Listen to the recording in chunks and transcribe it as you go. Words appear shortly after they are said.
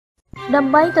ដើ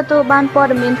ម្បីទទួលបានព័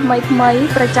ត៌មានថ្មីៗ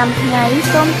ប្រចាំថ្ងៃ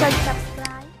សូមចុច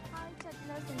Subscribe ហើយចុច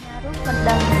លើសញ្ញារូបកណ្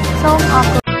ដឹងសូមអរ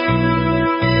គុណ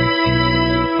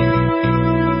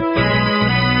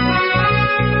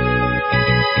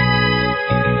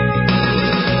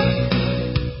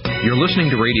You're listening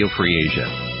to Radio Free Asia.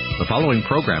 The following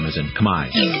program is in Khmer.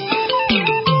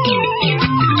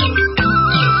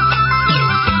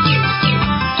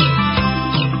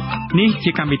 Nǐ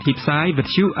chi càm bi tiệp xáy vệt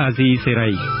chiu a zì sê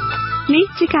ray. Nǐ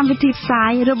chi càm bi tiệp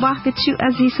xáyរបស់វិទ្យុអា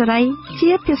ស៊ីសេរី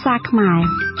ជាភាសាខ្មែរ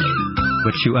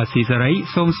វិទ្យុអាស៊ីសេរី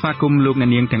សូមស្វាគមន៍លោកអ្នក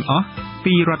នាងទាំងអស់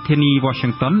ពីរដ្ឋធានី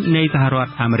Washington នៃសហរដ្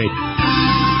ឋអាមេរិក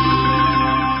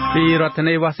ពីរដ្ឋធា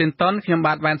នី Washington ខ្ញុំ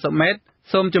បាទវ៉ាន់សុមេត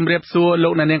សូមជម្រាបសួរលោ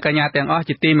កអ្នកនាងកញ្ញាទាំងអស់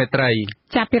ជាទីមេត្រី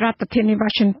ចាប់ពីរដ្ឋធានី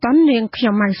Washington នាងខ្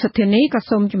ញុំម៉ៃសុធានីក៏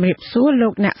សូមជម្រាបសួរលោ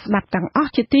កអ្នកស្ដាប់ទាំងអ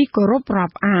ស់ជាទីគោរពរា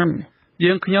ប់អាន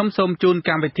យើងខ្ញុំសូមជូនក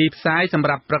ម្មវិធីផ្សាយសម្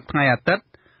រាប់ព្រឹកថ្ងៃអាទិត្យ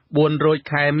 4 រោច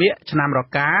ខែមិញឆ្នាំរ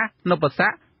កានពស័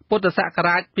កពុទ្ធសក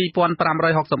រាជ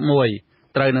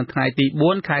 2561 ត្រូវនៅថ្ងៃទី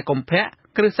 4 ខែកុម្ភៈ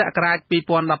គ្រិស្តសករាជ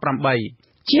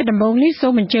 2018 ជាដំបូងនេះសូ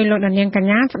មអញ្ជើញលោកអ្នកនាងកញ្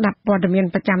ញាស្ដាប់ព័ត៌មាន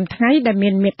ប្រចាំថ្ងៃដែលមា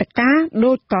នមេត្តា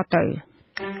ដូចតទៅ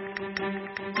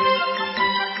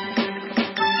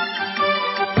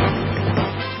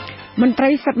មន្ត្រី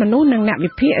សិទ្ធិមនុស្សនិងអ្នក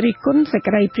វិភាគរិះគន់សេច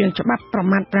ក្តីព្រាងច្បាប់ប្រ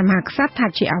មាថព្រះមហាក្សត្រថា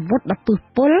ជាអាវុធដ៏ពុះ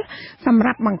ពុលសម្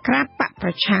រាប់បង្ក្រាបបកប្រ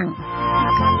ឆាំង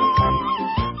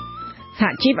សហ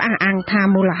ជីពអះអាងថា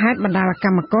មូលហេតុបណ្ដាលក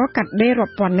ម្មករកាត់ដេររា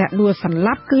ប់ពាន់នាក់ដួលសន្ល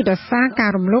ប់គឺដោយសារការ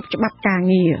រំលោភច្បាប់ការ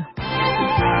ងារ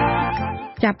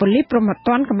ប៉ូលីសព្រហ្មទ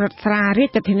ណ្ឌកម្រិតស្រារា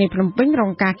ជធានីភ្នំពេញរ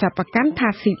ងការចាប់ប្រកាន់ថា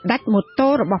ស៊ីដាច់ម៉ូតូ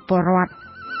របស់ពលរដ្ឋ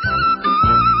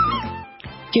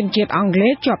ជនជាតិអង់គ្លេ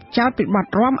សជាប់ចោទពីបទ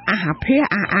រាំអាហាភាស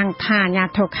អះអាងថាអាជ្ញា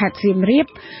ធរខេត្តសៀមរាប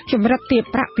ចម្រិតទារ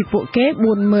ប្រាក់ពីពួកគេ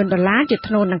 $40,000 ជា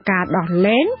ថ្នូរនឹងការដោះ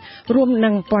លែងរួមនឹ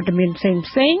ងព័ត៌មានផ្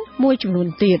សេងៗមួយចំនួន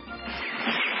ទៀត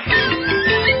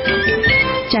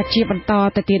ចាជាបន្ត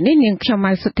ទៅទៀតនេះនាងខ្ញុំ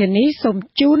ម៉ៅសុធានីសូម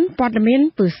ជូនព័ត៌មាន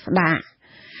ពិស្ដា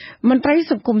មន្ត្រី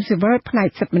សង្គមស៊ីវិលផ្នែក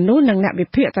សិទ្ធិមនុស្សនិងអ្នកវិ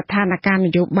ភាគស្ថានភាពន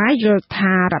យោបាយយល់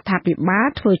ថារដ្ឋាភិបាល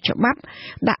ធ្វើច្បាប់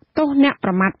ដាក់ទោសអ្នកប្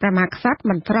រមាថព្រះមហាក្សត្រ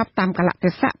មិនស្របតាមកលៈទេ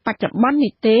សៈបច្ចុប្បន្ន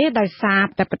នេះទេដោយសារ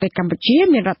តែប្រទេសកម្ពុជា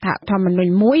មានរដ្ឋធម្មនុញ្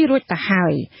ញមួយរួចទៅហើ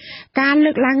យការ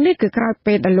លើកឡើងនេះគឺក្រោយ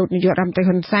ពេលដែលលោកនាយករដ្ឋមន្ត្រី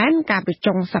ហ៊ុនសែនកាលពី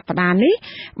ចុងសប្តាហ៍នេះ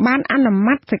បានអនុ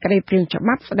ម័តសេចក្តីព្រាងច្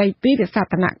បាប់ស្តីពីវិសោ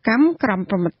ធនកម្មក្រម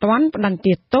ព្រហ្មទណ្ឌផ្តន្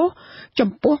ទាទោសចំ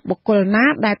ពោះបុគ្គលណា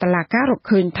ដែលតុលាការរក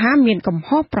ឃើញថាមានកំ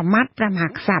ហុសប្រមាថព្រះម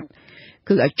ហាក្សត្រ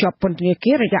គឺឲ្យជាប់ពន្ធនា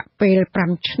គាររយៈពេល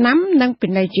 5 ឆ្នាំនិងពិ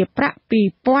ន័យជាប្រាក់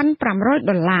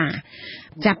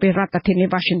 $2,500 ចាប់ពីរដ្ឋធានី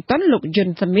Washington លោកយុន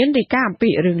សមៀនរាយការណ៍អំពី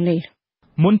រឿងនេះ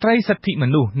មន្ត្រីសិទ្ធិម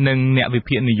នុស្សនិងអ្នកវិ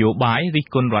ភាគនយោបាយរិះ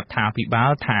គន់រដ្ឋាភិបា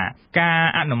លថាការ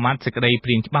អនុម័តសេចក្តីព្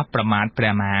រាងច្បាប់ប្រមាថព្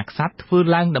រះមហាក្សត្រធ្វើ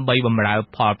ឡើងដើម្បីបម្រើ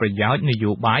ផលប្រយោជន៍ន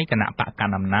យោបាយគណៈបកក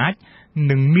ណ្ដាលអំណាច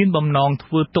និងមានបំណងធ្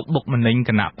វើទុកបុកម្នេញ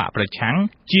គណៈបកប្រឆាំង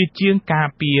ជាជាងការ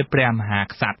ពារព្រះមហា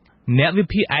ក្សត្រអ្នកវិ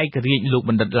ភាគឯករាជ្យលោក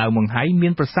បណ្ឌិតឡាវម៉ុងហៃមា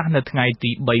នប្រសាសន៍នៅថ្ងៃ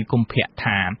ទី 3 កុម្ភៈ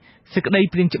ថាសេចក្តី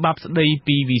ព្រាងច្បាប់ស្តី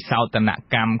ពីវិសោធន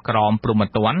កម្មក្រមព្រហ្ម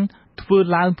ទណ្ឌធ្វើ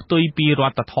ឡើងផ្ទុយពីរ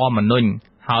ដ្ឋធម្មនុញ្ញ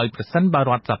ហើយប្រសិនបើ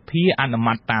រដ្ឋសភាអនុ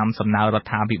ម័តតាមសំណើរដ្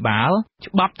ឋាភិបាល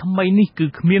ច្បាប់ថ្មីនេះគឺ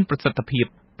គ្មានប្រសិទ្ធភាព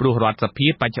ព្រោះរដ្ឋសភា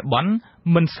បច្ចុប្បន្ន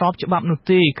មិនស្របច្បាប់នោះ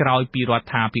ទេក្រោយពីរ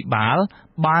ដ្ឋាភិបាល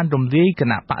បានរំលាយគ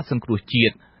ណៈបកសង្គ្រោះជា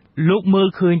តិលោកមើល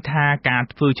ឃើញថាការ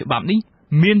ធ្វើច្បាប់នេះ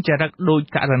មានចរិតដូច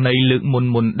ករណីលើក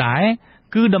មុនដែរ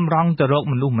គឺតម្រង់ទៅរក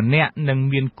មនុស្សម្នាក់និង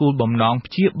មានគោលបំណង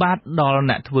ព្យាបាទដល់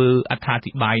អ្នកធ្វើអត្ថាធិ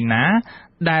ប្បាយណា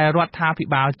ដែលរដ្ឋាភិ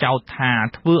បាលចោទថា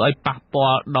ធ្វើឲ្យប៉ះពា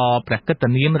ល់ដល់ព្រះកិត្តិ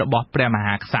នាមរបស់ព្រះម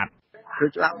ហាក្សត្រ គឺ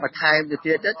ច្បាប់បន្ថែមទៅ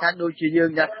ទៀតថាដូចជាយើង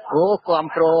ថាអូគ្រប់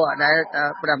គ្រងដែល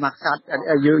ព្រះមហាក្សត្រ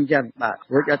យើងអញ្ចឹងបាទ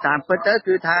ព្រោះតាមពិតទៅ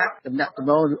គឺថាតំណាក់តំ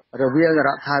ណងរវាងរ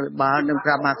ដ្ឋាភិបាលនិងព្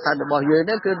រះមហាក្សត្ររបស់យើងហ្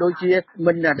នឹងគឺដូចជា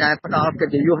មិនដែលផ្ដល់កិ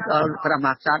ត្តិយសដល់ព្រះម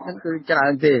ហាក្សត្រហ្នឹងគឺច្រើ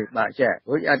នទេបាទចា៎ព្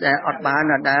រោះអត់បាន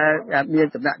ដែលមាន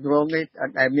តំណាក់តំណងនេះ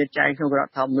ដែលមានចែងក្នុងរដ្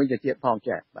ឋធម្មនុញ្ញទៅទៀតផង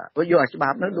ចា៎បាទព្រោះយកច្បា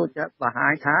ប់ហ្នឹងដូចបង្ហា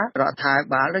ញថារដ្ឋាភិ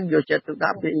បាលហ្នឹងយកចិត្តទុកដា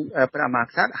ក់ពីព្រះមហា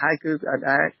ក្សត្រហើយគឺ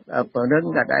ដែលប្រនឹង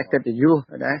ដែលកិត្តិយស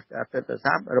ដែល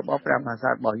របស់ព្រះមហាក្សត្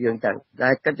ររបស់យើងទៅដែ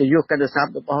លកិត្តិយសកិត្តិស័ព្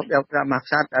ទរបស់ព្រះមហា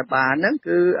ក្សត្រដែលបានហ្នឹង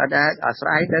គឺដែលអាស្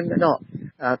រ័យនឹង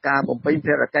ការបំពេញ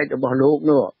ភារកិច្ចរបស់លោក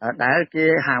នោះដែលគេ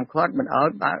ហាមឃាត់មិនឲ្យ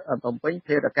បំពេញ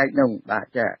ភារកិច្ចនោះបាទ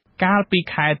ចា៎កាលពី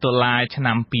ខែតុលាឆ្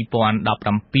នាំ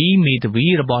 2017 មេធាវី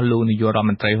របស់លោកនាយករដ្ឋ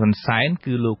មន្ត្រីហ៊ុនសែន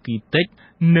គឺលោកគីតិច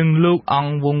និងលោកអ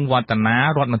ង្គវង្សវឌ្ឍនា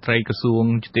រដ្ឋមន្ត្រីក្រសួង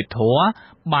យុតិធធម៌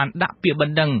បានដាក់ពាក្យប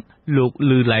ណ្ដឹងលោក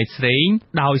លឺឡៃស្រេង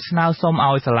ដោយស្នើសុំ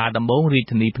ឲ្យសាលាដំបងរាជ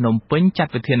ធានីភ្នំពេញចា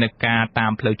ត់វិធានការតា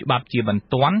មផ្លូវច្បាប់ជាបន្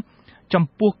ទាន់ ចំ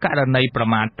ពោះករណីប្រ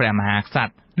មាថព្រះមហាក្ស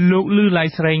ត្រលោកលឺឡៃ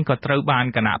ស្រេងក៏ត្រូវបាន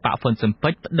គណៈបកហ៊ុនស៊ិន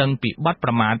ប៉ិចប្តឹងពីបទប្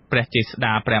រមាថព្រះចេស្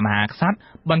តាព្រះមហាក្សត្រ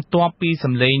បន្ទាប់ពីស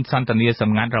ម្លេងសន្ទនាស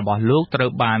ម្ងាត់របស់លោកត្រូវ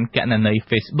បានគណនី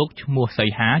Facebook ឈ្មោះសី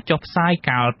ហាចុះផ្សាយ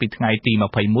កាលពីថ្ងៃទី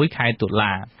21ខែតុ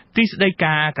លាទីស្តី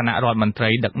ការគណៈរដ្ឋមន្ត្រី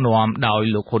ដឹកនាំដោយ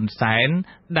លោកហ៊ុនសែន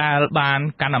ដែលបាន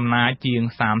កាន់អំណាចជាង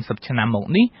30ឆ្នាំមក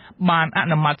នេះបានអ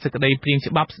នុម័តសេចក្តីព្រាង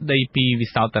ច្បាប់ស្តីពីវិ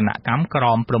សោធនកម្មក្រ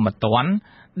មព្រហ្មទណ្ឌ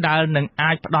ដែលនឹង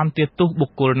អាចផ្ដន្ទាទោសបុ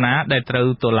គ្គលណាដែលត្រូវ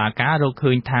តុលាការរក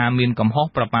ឃើញថាមានកំហុស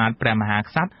ប្រមាថព្រះមហា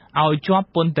ក្សត្រឲ្យជាប់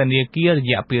ពន្ធនាគាររ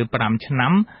យៈពេល5ឆ្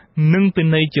នាំនិងពិ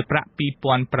ន័យជាប្រាក់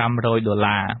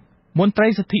$2,500មន្ត្រី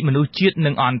សិទ្ធិមនុស្សជាតិ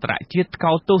និងអន្តរជាតិថ្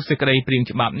កោលទោសសេចក្តីព្រាង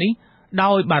ច្បាប់នេះ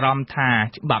ដោយបារម្ភថា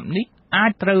ច្បាប់នេះអា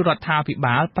ចត្រូវរដ្ឋាភិ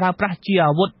បាលប្រើប្រាស់ជា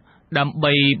អាវុធដើម្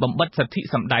បីបំបិទសិទ្ធិ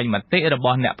សម្ដែងមតិរប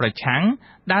ស់អ្នកប្រឆាំង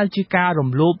ដែលជាការរំ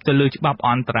លោភទៅលើច្បាប់អ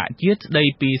ន្តរជាតិស្តី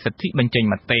ពីសិទ្ធិបញ្ចេញ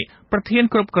មតិប្រធាន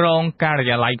គ្រប់គ្រងការិ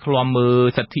យាល័យឃ្លាំមើល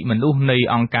សិទ្ធិមនុស្សនៃ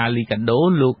អង្គការលីកាដូ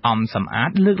លោកអំសំអាត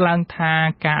លើកឡើងថា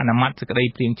ការអនុម័តសេចក្តី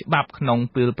ព្រាងច្បាប់ក្នុង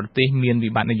ពេលប្រទេសមានវិ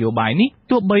បត្តិនយោបាយនេះ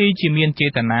ទោះបីជាមានចេ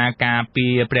តនាការពា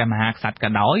រព្រះមហាក្សត្រក៏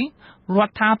ដោយរ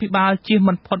ដ្ឋាភិបាលជៀស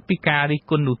មិនផុតពីការរិះ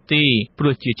គន់នោះទេព្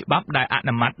រោះជាច្បាប់ដែលអ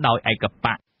នុម័តដោយឯកប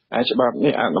ក្សច្បាប់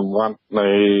នេះអនុវត្តនៅ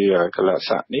កល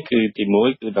ស័កនេះគឺទី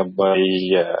1គឺដើម្បី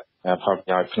ផលប្រ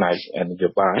យោជន៍ផ្នែកនយោ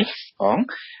បាយផង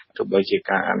ទោះបីជា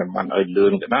ការអនុម័តឲ្យលឿ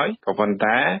នក៏ដោយក៏ប៉ុន្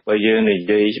តែបើយើងនិ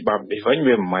យាយច្បាប់នេះវិញ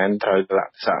វាមិនមែនត្រូវកល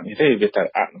ស័កនេះទេវាត្រូវ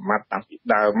អនុម័តតាំងពី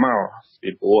ដើមមកពី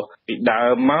ព្រោះពីដើ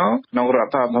មមកក្នុងរ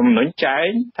ដ្ឋធម្មនុញ្ញចែង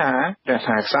ថាព្រះម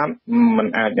ហាក្សត្រមិន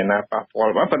អាចអ្នកណាប៉ះពា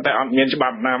ល់បានប៉ុន្តែអត់មានច្បា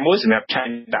ប់ណាមួយសម្រាប់ឆែក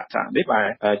ដាក់ស័កនេះបែរ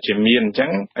ជាមានអញ្ចឹ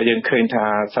ងយើងឃើញថា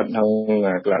ស្ថិតក្នុង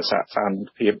កលស័កសាន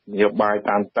ភាពនយោបាយ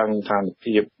តានតឹងស្ថាន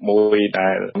ភាពមួយដែ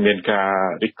លមានការ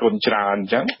រិះគន់ច្រើនអ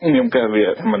ញ្ចឹងខ្ញុំគិតវា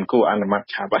មិនគួរអនុម័ត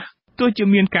ឆាប់ទោះជា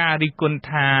មានការរិះគន់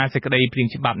ថាសេចក្តីព្រាង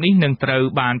ច្បាប់នេះនឹងត្រូវ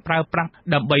បានប្រើប្រាស់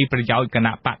ដើម្បីប្រយោជន៍គ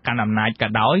ណៈបកកណ្ដាលអំណាចក៏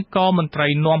ដោយក៏មន្ត្រី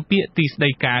នាំពាក្យទីស្តី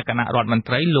ការគណៈរដ្ឋមន្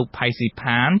ត្រីលោកផៃស៊ី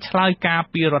ផានឆ្លើយការ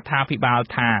ពីរដ្ឋាភិបាល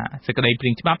ថាសេចក្តីព្រា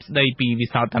ងច្បាប់ស្តីពីវិ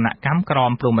សោធនកម្មក្រ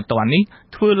មព្រហ្មទណ្ឌនេះ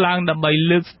ធ្វើឡើងដើម្បី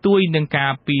លើកស្ទួយនឹងកា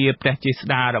រពារព្រះចេស្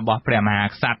តារបស់ព្រះមហា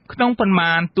ក្សត្រក្នុងប៉ុន្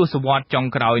មានទសវត្សរ៍ចុង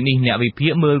ក្រោយនេះអ្នកវិភា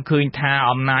គមើលឃើញថា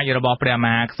អំណាចរបស់ព្រះម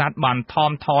ហាក្សត្របានថ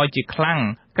មថយជាខ្លាំង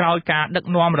ក្រោយការដឹក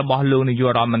នាំរបស់លោកនាយក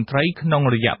រដ្ឋមន្ត្រីក្នុង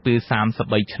រយៈពេល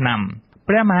33ឆ្នាំ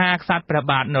ព្រះមហាក្សត្រព្រះ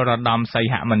បាទនរោត្តមសី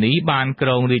ហមុនីបានគ្រ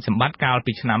ងរាជ្យសម្បត្តិកាល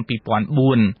ពីឆ្នាំ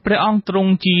2004ព្រះអង្គទ្រ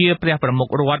ង់ជាព្រះប្រមុខ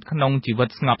រដ្ឋក្នុងជីវិត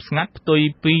ស្ងប់ស្ងាត់ផ្ទុយ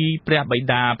ពីព្រះបិ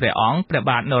តាព្រះអង្គព្រះ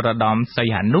បាទនរោត្តមសី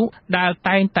ហនុដែល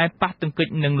តែងតែប៉ះទង្គិច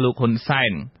នឹងលោកហ៊ុនសែ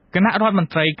នគណៈរដ្ឋម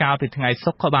ន្ត្រីកាលពីថ្ងៃ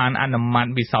សុក្រក៏បានអនុម័ត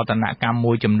វិសោធនកម្ម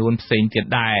មួយចំនួនផ្សេងទៀត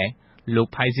ដែរលោក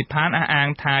ផៃស៊ីផានអះអាង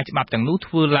ថាច្បាប់ទាំងនោះ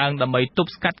ធ្វើឡើងដើម្បីទប់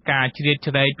ស្កាត់ការជ្រៀត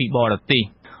ជ្រែកពីបរទេស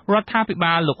រដ្ឋាភិ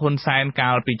បាលលោកហ៊ុនសែន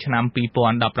កាលពីឆ្នាំ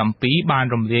2017បាន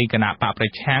រំលាយគណៈបកប្រ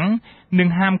ឆាំងនិង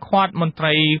ហាមឃាត់មន្ត្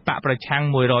រីបកប្រឆាំង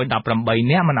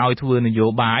118នាក់មិនឲ្យធ្វើនយោ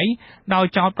បាយដោយ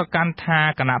ចោទប្រកាន់ថា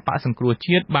គណៈបកសង្គ្រោះ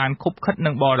ជាតិបានខុបខិតនឹ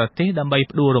ងបរទេសដើម្បី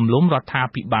ផ្ដួលរំលំរដ្ឋា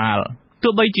ភិបាល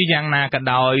ទោះបីជាយ៉ាងណាក៏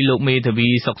ដោយលោកមេធាវី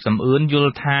សុកសំអឿនយ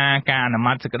ល់ថាការអនុ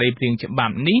ម័តសេចក្តីព្រាងច្បា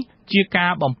ប់នេះជាកា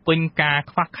របំពេញការ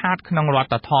ខ្វះខាតក្នុងរដ្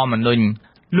ឋធម្មនុញ្ញ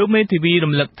លោកមេធាវី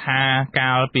រំលឹកថា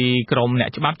កាលពីក្រមអ្នក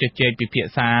ច្បាប់ជជែកពិភា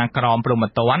ក្សាក្រមព្រហ្ម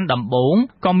ទណ្ឌដំបូង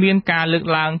ក៏មានការលើក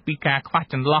ឡើងពីការខ្វះ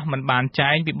ចន្លោះមិនបានចែ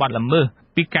ងពីបទល្មើស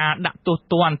ពីការដាក់ទោស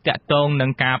ទណ្ឌតាក់ទងនឹ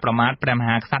ងការប្រមាថព្រះម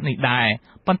ហាក្សត្រនេះដែរ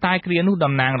ប៉ុន្តែគ្រានោះ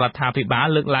តំណាងរដ្ឋាភិបាល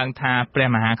លើកឡើងថាព្រះ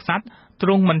មហាក្សត្រទ្រ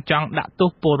ង់មិនចង់ដាក់ទោស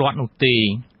ពលរដ្ឋនោះទេ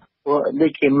ព្រោះដូ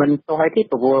ចជាមិនទៅឲ្យទេ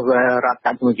ព្រោះរដ្ឋធ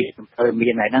ម្មនុញ្ញធ្វើមា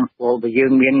នហើយហ្នឹងព្រោះបើយើ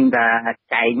ងមានតែ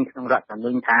ចែងក្នុងរដ្ឋធម្ម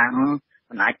នុញ្ញថា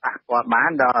មិនអាចប៉ះពាល់បា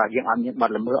នដល់យើងអត់មានបទ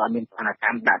ល្មើសអត់មានបដក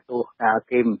ម្មដាក់ទោស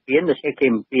គេមិនពៀនដូចជាគេ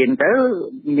មិនពៀនទៅ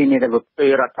មានតែធ្វើ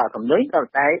រដ្ឋធម្មនុញ្ញក៏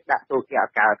តែដាក់ទោសគេអ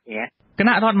ត់កើតទេគ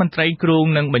ណៈរដ្ឋមន្ត្រីគ្រង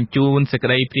នឹងបញ្ជូនសេចក្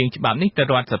តីព្រាងច្បាប់នេះទៅ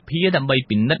រដ្ឋសភាដើម្បី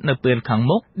ពិនិត្យនៅពេលខាង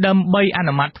មុខដើម្បីអ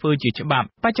នុម័តធ្វើជាច្បាប់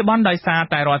បច្ចុប្បន្នដោយសារ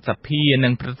តែរដ្ឋសភានិ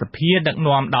ងព្រឹទ្ធសភាដឹក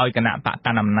នាំដោយគណៈបកក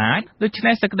ណ្ដាលអំណាចដូច្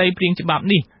នេះសេចក្តីព្រាងច្បាប់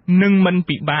នេះនឹងមិន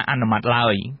ពិបាកអនុម័តឡើ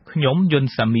យខ្ញុំយុន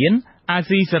សាមៀនអា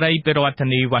ស៊ីសេរីពីរដ្ឋធា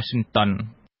នី Washington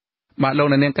បាទលោក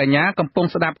នាងកញ្ញាកំពុង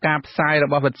ស្ដាប់ការផ្សាយរ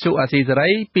បស់វិទ្យុអាស៊ីសេរី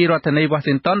ពីរដ្ឋធានី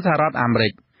Washington សហរដ្ឋអាមេរិ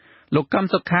កលោកកឹម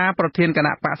សុខាប្រធានគ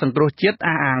ណៈបកសង្គ្រោះជាតិ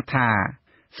អះអាងថា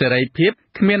សេរីភាព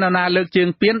គ្មាននរណាលើកជើង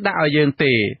ពៀនដាក់ឲ្យយើង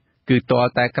ទេគឺទាល់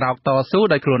តែក្រោកតស៊ូ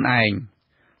ដោយខ្លួនឯង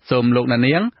សូមលោកនា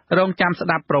ងរងចាំស្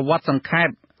ដាប់ប្រវត្តិសង្ខេប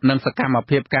និងសកម្ម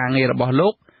ភាពការងាររបស់លោ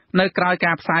កនៅក្រៅ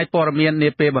ការផ្សាយព័ត៌មាននា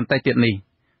ពេលបន្តិចទៀតនេះ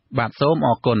បាទសូមអ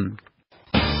រគុណ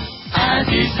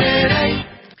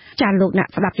ចាលោកអ្នក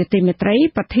ស្ដាប់ជាទីមេត្រី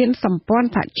ប្រធានសម្ព័ន្ធ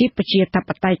សហជីពប្រជាធិប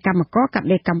តេយ្យកម្មករកាត់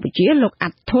ដេរកម្ពុជាលោកអា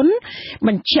ត់ធុនប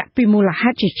ញ្ជាក់ពីមូលហេ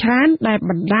តុជាច្រើនដែល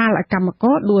បណ្ដាលឲ្យកម្មក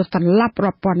រដួលសន្លប់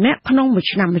រាប់ពាន់នាក់ក្នុងមួយ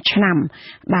ឆ្នាំ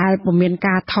ដែលពុំមាន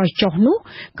ការថយចុះនោះ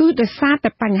គឺដោយសារតែ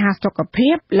បញ្ហាសុខភា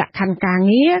ពលក្ខខណ្ឌការ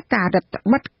ងារការរឹត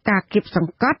បន្តឹងការគៀបស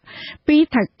ង្កត់ពី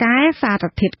ថៅកែសារ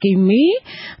ធាតុគីមី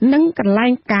និងកន្លែ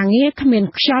ងការងារគ្មាន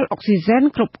ខ្យល់អុកស៊ីហ្សែន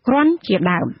គ្រប់គ្រាន់ជា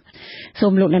ដើមសូ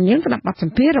មលោកអ្នកនាងស្ដាប់បទស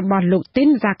ម្ភាសន៍របស់លោកទីន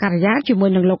ហ្សាការីយ៉ាជាមួយ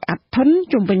នឹងលោកអាត់ធុន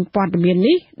ជុំវិញព័ត៌មាន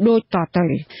នេះដូចតទៅ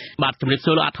បាទជំរាប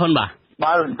សួរលោកអាត់ធុនបាទ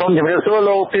សូមជម្រាបសួរ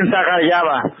លោកទីនហ្សាការីយ៉ា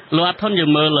បាទលោកអាត់ធុនយើ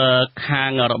ងមើលខា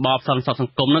ងរបបសន្តិសុខស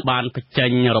ង្គមនឹងបានបញ្ចេ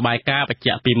ញរបាយការណ៍បញ្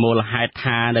ជាក់ពីមូលហេតុ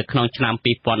ថានៅក្នុងឆ្នាំ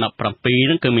2017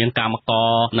ហ្នឹងគឺមានកម្មក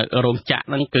រនៅរោងចក្រ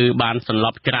ហ្នឹងគឺបានសន្ល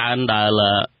ប់ច្រើនដែល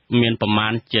មានប្រមា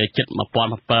ណជាជិត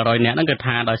1700នាក់ហ្នឹងគឺ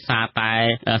ថាដោយសារតែ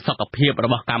សុខភាពរ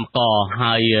បស់កម្មករ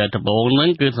ហើយដំបូងហ្នឹង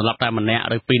គឺសម្រាប់តែម្នាក់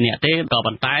ឬពីរនាក់ទេក៏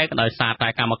ប៉ុន្តែដោយសារតែ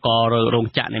កម្មកររោង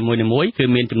ចក្រនីមួយៗគឺ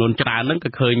មានចំនួនច្រើនហ្នឹងគឺ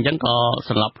ឃើញអញ្ចឹងក៏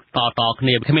សន្លប់តគ្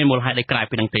នាគ្មានមូលហេតុអីក្រៅ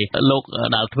ពីហ្នឹងទេលោក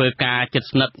ដែលធ្វើការជិត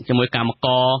ស្និទ្ធជាមួយកម្មក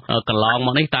រកន្លងម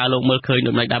កនេះតើលោកមើលឃើញ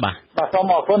ដូចម្តេចដែរបាទសូម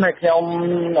អរគុណឲ្យខ្ញុំ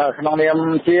ក្នុងនាម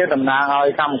ជាតំណាងឲ្យ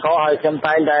កម្មករហើយខ្ញុំ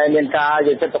តែងតែមានការយ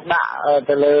កចិត្តទុកដាក់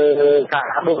ទៅលើការ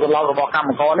ដួលសន្លប់របស់កម្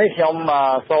មករនេះខ្ញុំ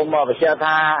សូមបញ្ជាក់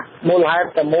ថាមូលហេតុ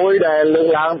តែមួយដែលលើក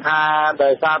ឡើងថាដោ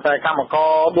យសារតែកម្មក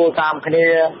រដួលតាមគ្នា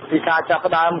ពីការចាប់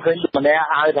ផ្ដើមឃើញម្នាក់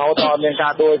ហើយរហូតដល់មានកា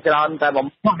រដួលច្រើនតែបំ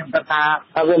ផុតខ្ញុំគិតថា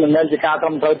វាមិនមែនជាការត្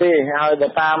រឹមត្រូវទេហើយបើ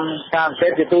តាមការអង្កេ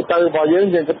តជាទូទៅរបស់យើង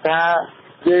គិតថា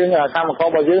យើងកម្មករ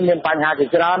របស់យើងមានបញ្ហាជា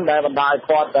ច្រើនដែលបណ្ដាលឲ្យ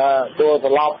គាត់ដួលស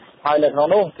ន្លប់ហើយនៅក្នុង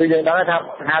នោះគឺយើងដឹងថាប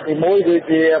ញ្ហាទី1គឺ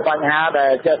ជាបញ្ហាដែ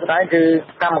លជាក់ស្ដែងគឺ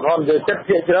កម្មករនិយោជិត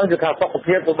ជាច្រើនគឺថាសុខ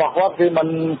ភាពរបស់គាត់គឺមិន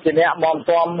ជាអ្នកមាំ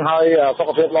ទាំហើយសុខ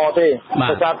ភាពល្អទេ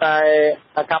ដោយសារតែ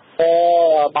កម្មករ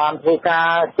បានធ្វើកា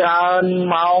រច្រើន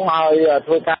ម៉ោងហើយ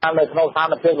ធ្វើការនៅក្នុងស្ថាន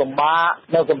ភាពលំបាក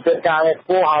នៅសម្ពាធការងារខ្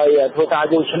ពស់ហើយធ្វើការ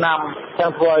យូរឆ្នាំចឹ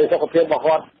ងធ្វើឲ្យសុខភាពរបស់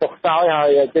គាត់ទុកខ្សោយហើយ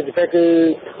ជាពិសេសគឺ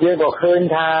យើងក៏ឃើញ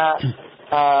ថា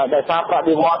ដោយសារប្រាក់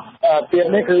បៀវត្សទៀត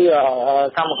នេះគឺ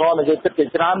កម្មករនយោជិតជា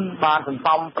ច្រើនបានសន្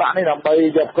សំប្រាក់នេះដើម្បី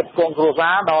យកផ្គត់ផ្គង់គ្រួសា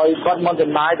រដោយគាត់មិន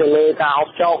ចំណាយទៅលើការហូប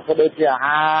ចុកក៏ដូចជាអា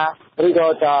ហារឬក៏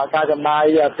ការចំណាយ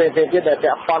ផ្សេងៗទៀតដែល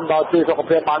ពាក់ព័ន្ធដល់ជួយសុខ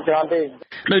ភាពបានច្រើនទេ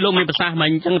ដោយលោកមានប្រសាសន៍មិញ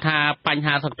អញ្ចឹងថាបញ្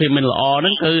ហាសុខភាពមិនល្អហ្នឹ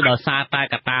ងគឺដោយសារតែ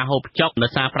កត្តាហូបចុកដោ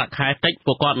យសារប្រាក់ខែតិច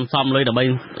ពួកគាត់មិនសមលុយដើម្បី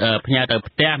ផ្ញើទៅ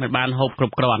ផ្ទះមិនបានហូបគ្រ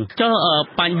ប់គ្រាន់ចុះ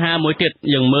បញ្ហាមួយទៀត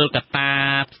យើងមើលកត្តា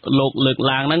លោកលើក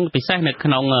ឡើងហ្នឹងពិសេសនៅក្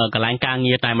នុងកន្លែងការ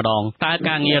ងារតែម្ដងតើ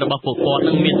ការងាររបស់ពួកគាត់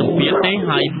នឹងមានសម្ពាធទេ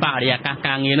ហើយបរិយាកាស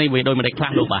ការងារនេះវាដូចម្តេចខ្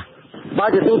លះលោកបាទ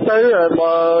ជាទូទៅ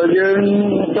បើយើង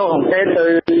ចុះអង្កេតទៅ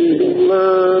លើ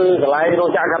កន្លែងរោង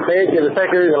ចក្រកាត់ដេរជាពិសេស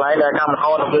គឺកន្លែងដែលកម្មក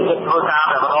រធ្វើការ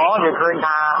តែម្ដងយើងឃើញ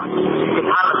ថាស្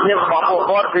ថានភាពរបស់ពួក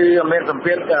គាត់គឺមានសម្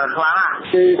ពាធខ្លាំង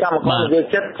គឺកម្មករនិយោ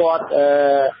ជិតគាត់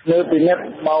លើពីនិត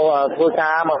មកធ្វើ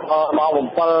ការមកម៉ោង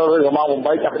7ឬក៏ម៉ោង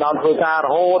8ចាប់ផ្ដើមធ្វើការរ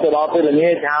ហូតទៅដល់ពេលល្ងា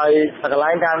ចហើយកន្លែ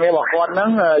ងការងាររបស់គាត់ហ្នឹង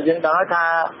យើងដឹងហើយថា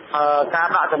ការ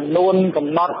ដាក់ចំនួនកំ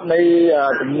ណត់នៃ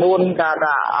ចំនួនការ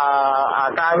ដាក់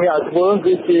ការងារឲ្យធ្វើ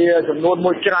គឺជាចំនួន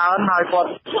មួយច្រើនហើយគាត់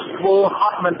ធ្វើហ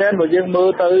ត់មែនទែនបើយើងមើល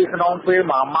ទៅក្នុងពេល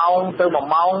1ម៉ោងទៅ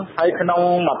1ម៉ោងហើយក្នុង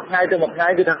មួយថ្ងៃទៅមួយថ្ងៃ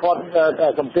គឺថាគាត់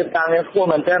សម្ពាធការងារខ្ពស់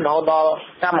មែនទែនរហូតដល់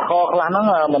កម្មករខ្លះហ្នឹង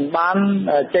មិនបាន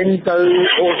ចេញទៅ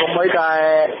អូសម្បីតែ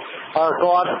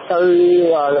គាត់ទៅ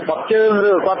បត់ជើង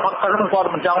ឬគាត់ផឹកទឹកគាត់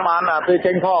មិនចង់បានពេល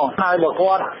ចេញផងហើយបើ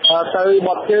គាត់ទៅប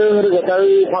ត់ជើងឬក៏ទៅ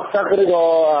ផឹកទឹកឬក៏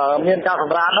មានការស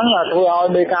ម្រាកហ្នឹងធ្វើឲ្យ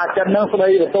មេការចិនហ្នឹងស្ដី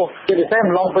បន្ទោសជាពិសេស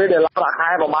ម្លងពេលដែលប្រាក់ខែ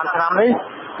ប្រហែលឆ្នាំនេះ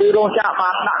គឺរោងចក្របា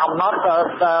នដាក់កំណត់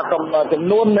ចំ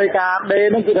នួននៃការដេរ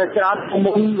ហ្នឹងគឺថាច្រើន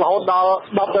មុនរហូតដល់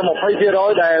10ទៅ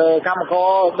20%ដែលកម្មក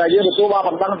រដែលយើងទទួលបានប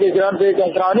ណ្ដឹងជាច្រើនពេលចុ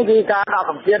ងក្រោយនេះគឺការដាក់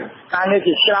សម្ពាធការងារ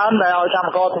ជាច្រើនដែលឲ្យកម្ម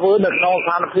ករធ្វើនៅក្នុងស្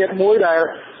ថានភាពមួយដែល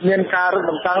មានការរឹត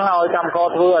បន្តឹងឲ្យកម្មករ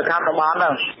ធ្វើឲ្យខាតទៅបានហ្នឹ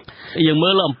ងយើងមើ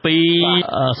លអំពី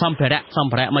សម្ភារៈ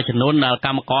មួយចំនួនដែលក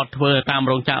ម្មករធ្វើតាម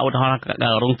រោងចក្រឧទាហរ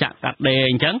ណ៍រោងចក្រកាត់ដេរ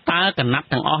អញ្ចឹងតើកណាត់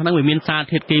ទាំងអស់ហ្នឹងវាមានសារ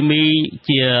ធាតុគីមី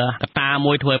ជាកត្តា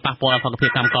មួយធ្វើឲ្យប៉ះពាល់ដល់សុខភាព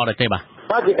កម្មករដែរទេបាទ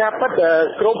បាទជាការពិត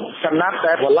គ្រប់ចំណាត់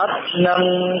ដែលផលិតនិង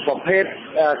ប្រភេទ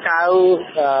កៅ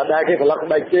ដែលគេផលិតស្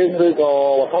បែកជើងឬក៏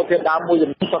វត្ថុធាតុដើមមួយចំ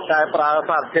នួនសុទ្ធតែប្រើ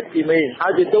សារធាតុគីមីហើ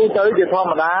យជាទូទៅជាធម្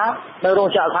មតានៅរោង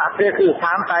ចក្រសហគ្រាសគឺស្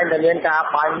ថានតែងតែមានការ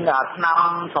បាញ់ថ្នាំ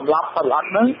សម្លាប់សត្វល្អិត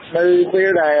ហ្នឹងនៅពេល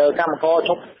ដែលកម្មករ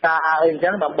ឈប់ការអីអញ្ចឹ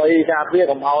ងដើម្បីការពារ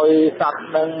កុំឲ្យសត្វ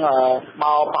នឹងម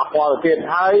កប៉ះពាល់ទៅទៀត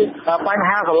ហើយបញ្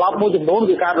ហាសន្លប់មួយចំនួន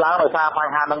គឺកើតឡើងដោយសារប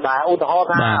ញ្ហាហ្នឹងដែរឧទាហរណ៍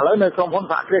ថាឥឡូវនៅក្រុមហ៊ុន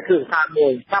សហគ្រាសគឺស្ថានមួ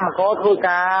យកម្មករធ្វើ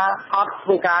ការអត់ធ្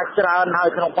វើការច្រើនហើយ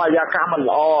ក្នុងបរិយាកាសមិន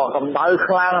ល្អកម្ដៅ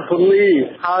ខ្លាំងធូលី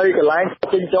ហើយកន្លែង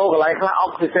ពេញចូលកន្លែងខ្លះអុ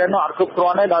កស៊ីហ្សែននោះអត់គ្រប់គ្រា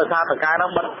ន់ទេដោយសារតកែហ្នឹ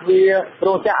ងបិទទ្វារ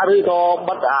រោងចក្រឬក៏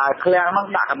បិទឃ្លាំងហ្នឹង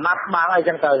ដាក់កណាត់បាំងអី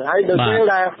ចឹងទៅហើយដល់ពេល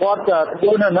ដែលគាត់ធ្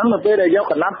វើនៅហ្នឹងនៅពេលដែលយក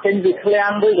កណាត់ចេញពីឃ្លាំ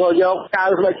ងឬក៏យកកៅ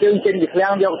ស្បែកជើងចេញពីឃ្លាំ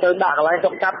ងយកទៅដាក់កន្លែងតុ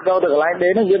បកាត់យកទៅកន្លែងដេ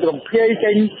រហ្នឹងវារំភាយ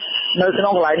ចេញនៅក្នុ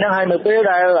ងកន្លែងហ្នឹងហើយនៅពេល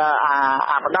ដែល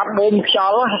ប្រដាប់បូមខ្យ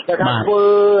ល់តែថាធ្វើ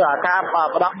ការ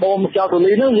ប្រដាប់បូមខ្យល់ទូ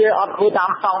លីហ្នឹងវាអត់ធ្វើតាម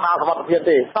ស្តង់ដារសុវត្ថិភាព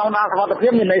ទេស្តង់ដារសុវត្ថិភា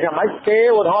ពមានន័យថាម៉េចគេ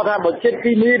ឧទាហរណ៍ថាបើជាតិ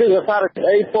គីមីឬក៏សារ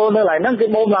អីពុលនៅកន្លែងហ្នឹងគេ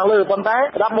បូមឡើងលើប៉ុន្តែ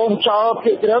ប្រដាប់បូមខ្យល់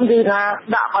ភាគច្រើនគឺថា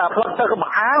ដាក់ផ្លឹកទឹក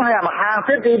ម្ខាងហើយម្ខាង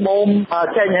ទៀតគឺបូម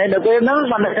ចេញហើយនៅពេលហ្នឹង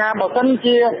បានថាបើសិន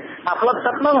ជាផ្លឹក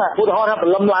ទឹកហ្នឹងឧទាហរណ៍ថាព្រ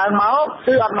លឹមឡើងមក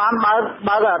គឺអត់បាន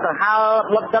បើដង្ហើ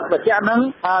ផ្លឹកទឹកត្រជាក់ហ្នឹង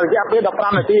រយៈពេល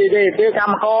15នាទីទេពេលក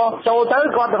ម្មករចូលទៅ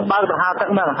គាត់នឹងបើកដង្ហើទឹក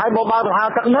ហ្នឹងហើយបើបើកដង្ហើ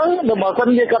ទឹកហ្នឹងបើសិន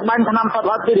ជាគាត់បាញ់ថ្នាំសត្វ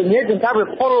ល្អិតពីល្ងាចជាងការវា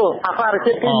ពុលសារ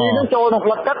ជាតិគីមីហ្នឹងចូលក្នុង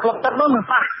ផ្លឹកទឹកហ្នឹងនឹង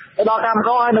ប៉ះទៅដល់កម្មក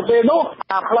រហើយនៅពេលនោះ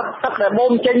ផ្លឹកទឹកដែលបូ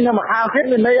មចេញនៅម្ខាងទៀត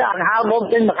មានន័យដង្ហើបូម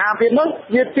ចេញម្ខាងទៀតហ្នឹង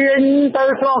វាទាញទៅ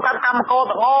ឆ្លងកាត់កម្មករ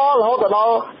ទាំងអស់រហូតដ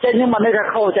ល់ចេញហ្នឹងមិនន័យថា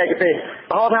ខុសបច្ចេកទេស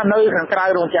រហូតថានៅខាងក្រៅ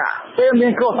រោងចក្រពេលមា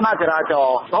នគ្រោះថ្នាក់ចរាចរ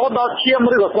ណ៍រហូតដល់ឈាម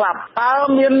ឬក៏ស្លាប់តើ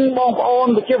មានបងប្អូន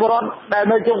ប្រជាពលរដ្ឋដែល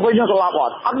នៅជុំវិញនឹងស្លាប់អ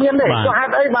ត់មានទេចុះហេ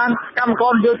តុអីបានកម្មក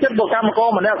រយកចិត្តបើកម្មករ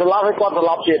ម្នាក់ស្លាប់ហើយគាត់ស្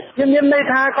លាប់ទៀតមានន័យ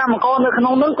ថាកម្មករនៅក្នុ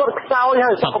ងនោះគាត់ខ្សោយ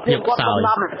ហើយសុខភាពគាត់មិន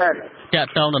បានទេចា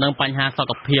ក់តងទៅនឹងបញ្ហាសុ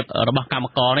ខភាពរបស់កម្ម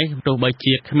ករនេះទោះបី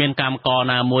ជាគ្មានកម្មករ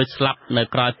ណាមួយស្លាប់នៅ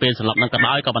ក្រៅពេលស្លាប់នឹងក៏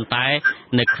ដោយក៏ប៉ុន្តែ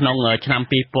នៅក្នុងឆ្នាំ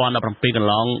2017កន្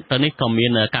លងទៅនេះក៏មា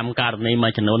នកម្មករនីមួ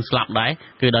យចំនួនស្លាប់ដែរ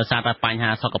គឺដោយសារតែបញ្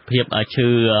ហាសុខភាពឈឺ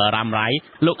រ៉ាំរ៉ៃ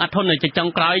លោកអាត់ធុននៅចុង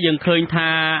ក្រោយយើងឃើញថា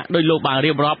ដោយលោកបាន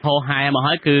រៀបរាប់ហោហែមក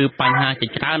ហើយគឺបញ្ហាជា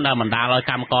ច្រើនដែលបណ្ដាលឲ្យ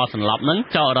កម្មករសន្លប់នឹង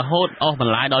ចោលរហូតអស់ប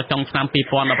ន្លាយដល់ចុងឆ្នាំ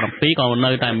2017ក៏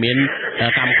នៅតែមាន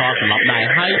កម្មករសន្លប់ដែរ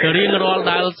ហើយរៀងរាល់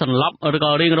ដែលសន្លប់ឬ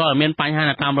ក៏រៀងរាល់មានបញ្ហា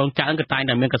នៅតាមរោងចក្រគឺតែង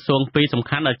តែមានក្រសួងពីរសំ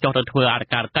ខាន់ដែលចុះទៅធ្វើអធិ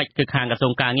ការកិច្ចគឺខាងក្រសួ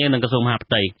ងការងារនិងក្រសួងមហា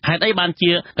ផ្ទៃហេតុអីបាន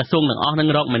ជាក្រសួងទាំងអស់នឹង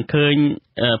រកមិនឃើញ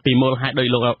ពីមូលហេតុដោយ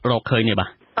លោករកឃើញនេះបា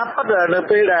ទតាមពិតនៅ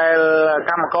ពេលដែល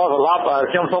កម្មករសន្លប់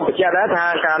ខ្ញុំសូមបញ្ជាក់ដែរថា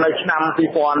កាលនៅឆ្នាំ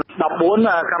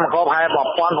2014កម្មករប្រហែល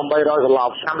 1800 សន្ល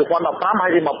ប់ឆ្នាំ2015ហើយ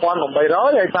ជា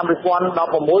 1800ហើយឆ្នាំ2016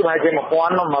ប្រហែលជា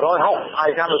 1160ហើយ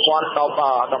ឆ្នាំ2015ប្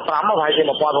រហែលជា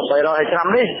 1800ហើយឆ្នាំ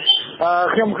នេះ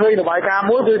ខ្ញុំឃើញរបាយការណ៍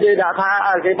មួយគឺគេដាក់ថា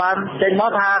គេបានចេញមក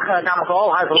ថាកម្មករ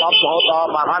ហើយសន្លប់រហូតដល់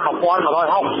ប្រហែល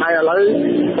 1160ហើយឥឡូវ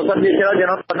បើសិនជាច្រើនយើង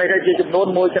នៅតែជាចំនួន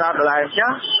មួយច្រើនដែរអញ្ចឹ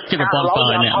ងជា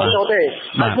1700នាក់ចូលទេ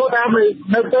បាទព្រោះតែ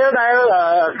នៅពេលដែល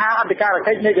ខាងអធិការ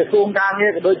កិច្ចនៃក្រសួងការងា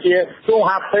រក៏ដូចជាក្រសួង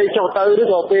ហាផ្ទៃចុះទៅឬ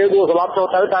ក៏ពេលដួលសន្លប់ចុះ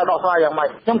ទៅតើដោះស្រាយយ៉ាងម៉េច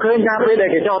ខ្ញុំឃើញថាពេលដែល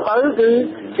គេចុះទៅគឺ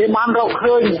គេបានរក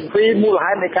ឃើញពីមូល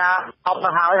ហេតុនៃការអប់ទៅ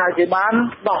ហើយគេបាន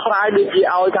ដោះស្រាយដូចជា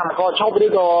ឲ្យកម្មករឈប់ឬ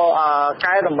ក៏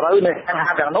កែតម្រូវនៃបញ្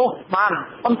ហាទាំងនោះបាន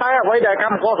ប៉ុន្តែអ្វីដែលក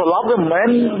ម្មករសន្លប់វាមិនមែន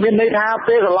មានន័យថា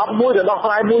ពេលសន្លប់មួយទៅដោះស្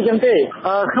រាយមួយចឹងទេ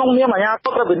ក្នុងនាមអាជ្ញាធរ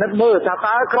ត្រូវពិនិត្យមើលថា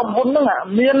តើក្រុមហ៊ុនហ្នឹង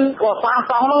មានសាង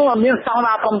សង់ហ្នឹងមានស្តង់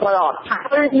ដារត្រឹមត្រូវអត់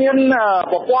ហើយមាន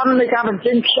ប្រព័ន្ធនៃការបញ្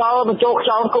ចេញខ្យល់បញ្ចូលខ្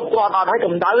យល់គ្រប់គ្រាន់អត់ហើយក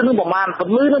ម្ដៅនឹងប្រមាណព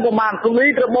ន្លឺនឹងប្រមាណទូលី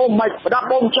ត្រូវបូមមិនប្រដាប់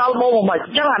បូមខ្យល់បូមមិនអ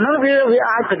ញ្ចឹងអាហ្នឹងវា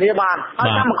អាចធានាបានហើយ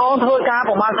កម្មករធ្វើការ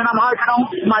ប្រមាណឆ្នាំហើយក្នុង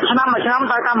មួយឆ្នាំ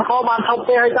តែកម្មករបានឈប់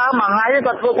ទេហើយតើមួយថ្ងៃ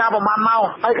គាត់ធ្វើការប្រមាណម៉ោង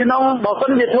ហើយក្នុងបើសិ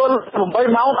នជាធ្វើ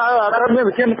8ម៉ោងតើត្រូវមាន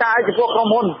វិធានការចំពោះក្រុម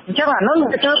ហ៊ុនអញ្ចឹងអាហ្នឹង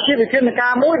គឺជាវិធានកា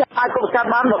រមួយដែលអាចទប់ស្កាត់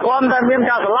បានបើគ្រាន់តែមាន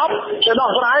ការស្លាប់ទៅដោះ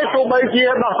ស្រាយទោះបីជា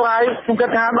ដោះស្រាយខ្ញុំគិត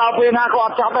ថាដល់ពេលណាក៏អ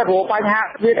ត់ចប់ដែរព្រោះបញ្ហា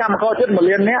វាកម្មករជិត1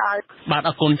លាននាក់បាទ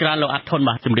អរគុណច្រើនលោកអាត់ធុន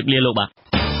បាទជម្រាបលាលោកបាទ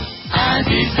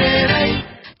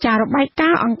ចារបាយកា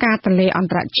រណ៍អង្គការទន្លេអន្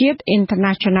តរជាតិ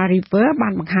International River បា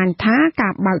នបង្ហាញថាកា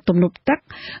របើកទំនប់ទឹក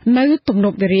នៅទំន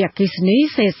ប់វារីអគ្គិសនី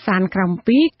សេសានក្រំ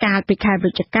2កាលពីខែវិ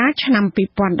ច្ឆិកាឆ្នាំ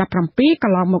2017ក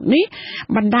ន្លងមកនេះ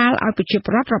បណ្ដាលឲ្យប្រជាព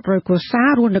លរដ្ឋរាប់រយគ្រួសារ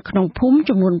រស់នៅក្នុងភូមិ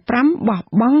ចំនួន5បោះ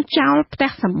បង់ចោលផ្ទះ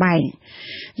សម្បែង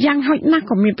យ៉ាងហោចណាស់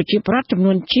ក៏មានប្រជាពលរដ្ឋចំ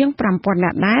នួនជាង 5000 នា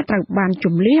ក់ដែរត្រូវបានជ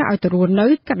ម្លៀសឲ្យទៅរស់នៅ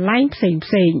កន្លែងផ្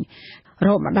សេងៗរ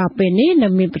ហូតមកដល់ពេលនេះនៅ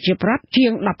មានប្រជាពលរដ្ឋជា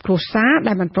ង10គ្រួសារ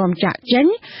ដែលមិនព្រមចាកចេញ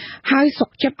ហើយសុ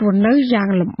ខចិត្តរស់នៅយ៉ាង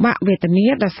លំបាកវេទនា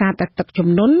ដោយសារតែទឹកជំ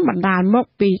នន់បណ្ដាលមក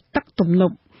ពីទឹកទំន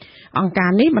ប់អង្គកា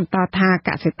រនេះបន្តថាក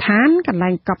សិដ្ឋានកន្លែ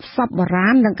ងកប់សពបុរា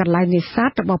ណនិងកន្លែងនេសាទ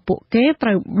របស់ពួកគេត្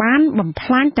រូវបានបំផ្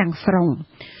លាញទាំងស្រុង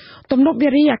ទំនប់វា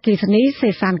រីអគ្គិសនីសេ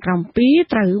សានក្រំ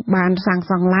2ត្រូវបានសាង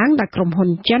សង់ឡើងដោយក្រុមហ៊ុន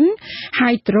ចិន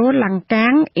Hydro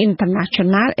Langkang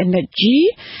International Energy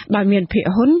ដោយមានភាគ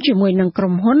ហ៊ុនជាមួយនឹងក្រុ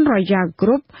មហ៊ុន Royal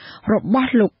Group រប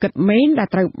ស់លោកកឹតមេនដែល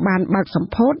ត្រូវបានបើកស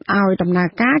ម្ពោធឲ្យដំណើរ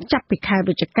ការចាប់ពីខែ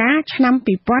វិច្ឆិកាឆ្នាំ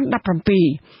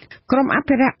2017ក្រុមអ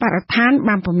ភិរក្សបរិស្ថាន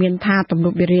បានពំមានថាទំន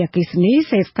ប់វារីអគ្គិសនី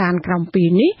សេសានក្រំ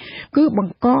2នេះគឺប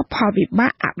ង្កផលវិបា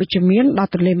កអវិជ្ជមានដ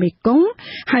ល់ទន្លេមេគង្គ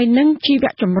ហើយនិងជី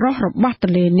វៈចម្រុះរបស់ទ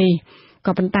ន្លេនេះ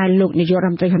ក៏ប៉ុន្តែលោកនាយករដ្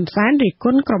ឋមន្ត្រីហ៊ុនសែនរិះគ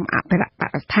ន់ក្រុមអភិរក្សប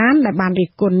រិស្ថានដែលបានរិះ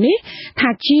គន់នេះថា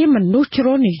ជាមនុស្សជ្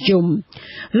រុលនិយម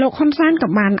លោកហ៊ុនសែនក៏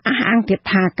បានអះអាងទៀត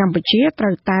ថាកម្ពុជាត្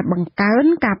រូវតែបង្កើន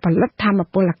ការផលិតថាម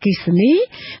ពលអគ្គិសនី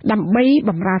ដើម្បី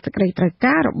បម្រើសេចក្តីត្រូវ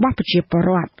ការរបស់ប្រជាពល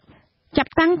រដ្ឋចា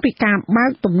ប់តាំងពីការបើ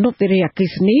កទំនប់វារីអគ្គិ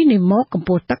សនីនេះមកកម្ព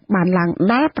ស់ទឹកបានឡើង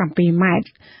ដល់7ម៉ែត្រ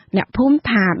អ្នកភូមិ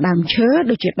ថាដើមឈើ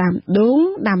ដូចជាដើមដូង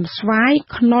ដើមស្វាយ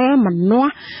ខ្នុរម្នា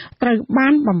ស់ត្រូវបា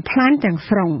នបំផ្លាញទាំង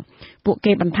ស្រុងពួក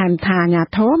គេបន្ថែមថាអាជ្ញា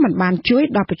ធរមិនបានជួយ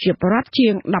ដល់ប្រជាពលរដ្ឋជា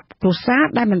ង10គ្រួសារ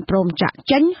ដែលមិនព្រមចាក់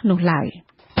ចេញនោះឡើយ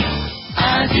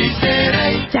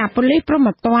ចាប៉ូលីសព្រហ្ម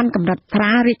ទណ្ឌកម្រិតត្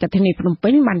រារាជធានីភ្នំពេ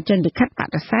ញបានចេញលិខិតប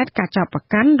ដិសេធការចោទប្រ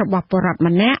កាន់របស់ពលរដ្ឋ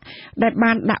ម្នាក់ដែល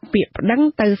បានដាក់ពាក្យប្តឹង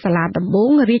ទៅសាលាដំបង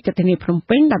រាជធានីភ្នំ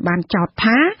ពេញដែលបានចោទ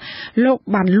ថាលោក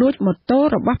បានលួចម៉ូតូ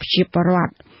របស់ប្រជាពលរដ្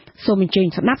ឋសូមអញ្ជើញ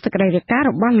ស្ដាប់សេចក្តីរាយការណ៍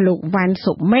របស់លោកវ៉ាន់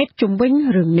សុមេតជុំវិញ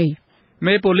រឿងនេះ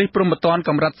មេប៉ូលីសព្រហ្មទណ្ឌក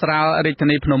ម្រិតស្រាលរាជធា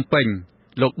នីភ្នំពេញ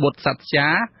លោកបុត្រសត្យា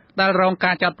ដែលរង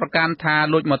ការចោទប្រកាន់ថា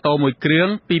លួចម៉ូតូមួយគ្រឿង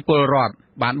ពីពលរដ្ឋ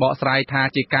បានបកស្រាយថា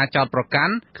ជាការចោទប្រកា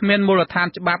ន់គ្មានមូលដ្ឋាន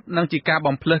ច្បាប់និងជាការ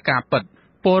បំភ្លើសការពិត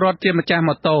ពលរដ្ឋជាម្ចាស់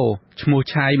ម៉ូតូឈ្មោះ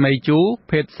ឆាយមីជូ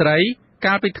ភេទស្រី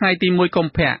កាលពីថ្ងៃទី1កុ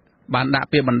ម្ភៈបានដាក់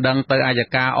ពាក្យបណ្ដឹងទៅអัย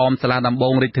ការអមសាលាដំប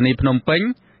ងរាជធានីភ្នំពេញ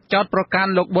ចោទប្រកា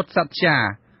ន់លោកបុត្រសត្យា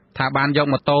ថាបានយក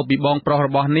ម៉ូតូពីបងប្រុសរ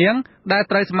បស់នាងដែល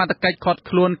ត្រូវសមត្ថកិច្ចឃាត់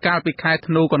ខ្លួនកាលពីខែ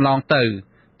ធ្នូកន្លងទៅ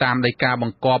តាមដីកាប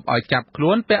ង្គាប់ឲ្យចាប់ខ្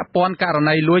លួនពាក់ព័ន្ធករ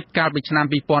ណីលួចកាលពីឆ្នាំ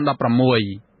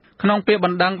2016ក្នុងពាក្យប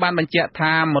ណ្ដឹងបានបញ្ជាក់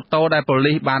ថាម៉ូតូដែលប៉ូ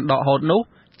លីសបានដកហូតនោះ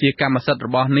ជាកម្មសិទ្ធិរ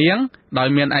បស់នាងដោយ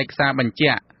មានឯកសារបញ្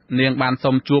ជាក់នាងបាន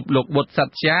សុំជួបលោកបុត្រស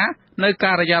ត្យានៅ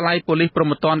ការិយាល័យប៉ូលីសព្រហ្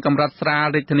មទណ្ឌកម្រិតស្រាល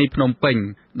រាជធានីភ្នំពេញ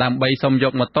ដើម្បីសុំយ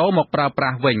កម៉ូតូមកប្រើប្រា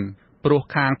ស់វិញព្រោះ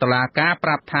ខាងតុលាការប្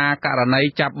រាប់ថាករណី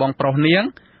ចាប់បងប្រុសនាង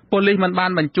ប៉ូលីសមិនបា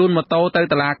នបញ្ជូនម៉ូតូទៅ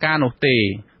តុលាការនោះទេ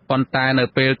ប៉ុន្តែនៅ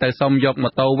ពេលទៅសុំយក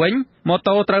ម៉ូតូវិញម៉ូ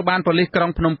តូត្រូវបានប៉ូលីសក្រុ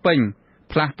ងភ្នំពេញ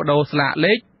ផ្លាស់ប្ដូរស្លាក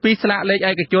លេខពីស្លាកលេខ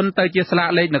ឯកជនទៅជាស្លាក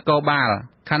លេខនគរបាល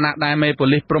ខណៈដែលមេប៉ូ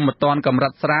លីសព្រហ្មទណ្ឌកម្រិ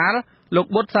តស្រាលលោក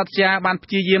បុត្រសត្យាបានព្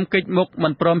យាយាមគេចមុខមិ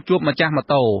នព្រមជួបម្ចាស់ម៉ូ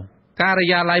តូការិ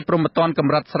យាល័យព្រហ្មទណ្ឌក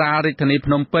ម្រិតស្រាលរាជធានី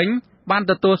ភ្នំពេញបាន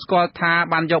ទទួលស្គាល់ថា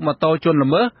បានយកម៉ូតូជន់ល្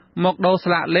មើសមកដូរ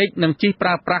ស្លាកលេខនិងជិះប្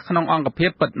រើប្រាស់ក្នុងអង្គភាព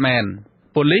ពិតមែន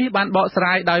ប៉ូលីសបានបកស្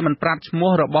រាយដោយមិនប្រាប់ឈ្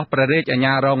មោះរបស់ព្រះរាជអាជ្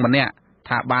ញារងម្នាក់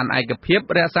ថាបានឯកភាព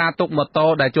រក្សាទុកម៉ូតូ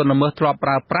ដែលជន់ល្មើសធ្លាប់ប្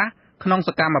រើប្រាស់ក្នុងស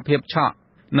កម្មភាពឆក់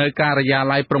នៅការិយា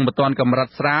ល័យព្រហ្មទណ្ឌកម្រិត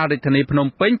ស្រាលរាជធានីភ្នំ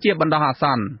ពេញជាបណ្ដោះអាស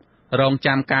ន្នរង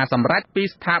ចាំការសម្រេចពី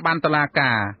ស្ថាប័នតុលា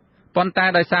ការប៉ុន្តែ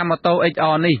ដោយសារម៉ូតូ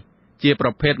XR នេះជាប្រ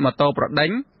ភេទម៉ូតូប្រដេ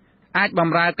ញអាចប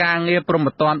ម្រើការងារព្រហ្ម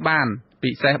ទណ្ឌបាន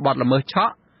ពិសេសបទល្មើសឆ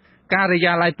ក់ការិ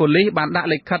យាល័យប៉ូលីសបានដាក់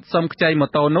លិខិតសុំខ្ចីម៉ូ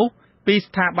តូនោះពី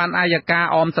ស្ថាប័នអัยការ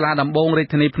អមសាលាដំបងរាជ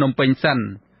ធានីភ្នំពេញសិន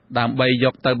ដើម្បីយ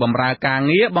កទៅបម្រើការ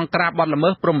ងារបង្ក្រាបបទល្មើ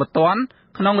សព្រហ្មទណ្ឌ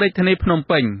ក្នុងរាជធានីភ្នំ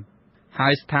ពេញហើ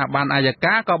យស្ថាប័នអัយ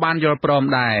ការក៏បានយល់ព្រម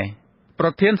ដែរប្រ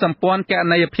ធានសម្ព័ន្ធគណ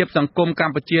នេយ្យភាពសង្គមក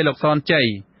ម្ពុជាលោកសនជ័យ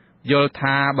យល់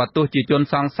ថាបើទោះជាជន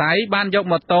សង្ស័យបានយក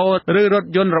ម៉ូតូឬរថ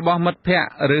យន្តរបស់មិត្តភ័ក្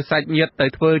តិឬសាច់ញាតិទៅ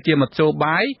ធ្វើជាមធ្យោ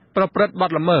បាយប្រព្រឹត្តប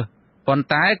ទល្មើសប៉ុន្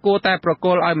តែគួរតែប្រគ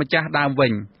ល់ឲ្យម្ចាស់ដើមវិ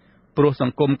ញព្រោះស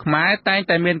ង្គមខ្មែរតែង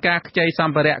តែមានការខ្ចីស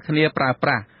ម្ភារៈគ្នាប្រើប្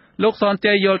រាស់លោកសន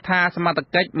ជ័យយល់ថាសមត្ថ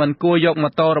កិច្ចមិនគួរយកម៉ូ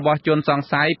តូរបស់ជនសង្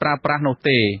ស័យប្រើប្រាស់នោះ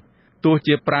ទេទោះ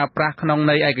ជាប្រើប្រាស់ក្នុង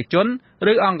ន័យឯកជន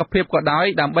ឬអង្គភាពក៏ដោយ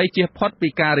ដើម្បីជៀសផុតពី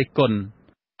ការរិះគន់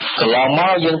កន្លងម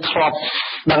កយើងធ្លាប់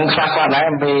ដឹងខ្លះៗដែរ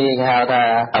អំពីគេហៅ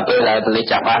ថាពេលដែលប៉ូលីស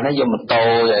ចាប់បានយកម៉ូតូ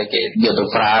គេយកទៅ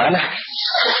ប្រើណា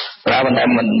ប្រើប៉ុន្តែ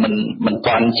មិន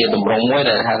ទាន់ជាទម្រង់មួយ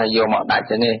ដែលថាយកមកដាច់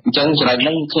ទេនេះអញ្ចឹងចំណុចហ្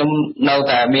នឹងខ្ញុំនៅ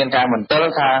តែមានការបន្ទិល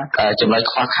ថាចំណុច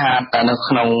ខ្វះខាតតែនៅ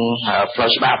ក្នុងផ្លូវ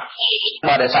ច្បាប់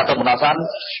បើដែលសារទុកបណ្ដោះអាសន្ន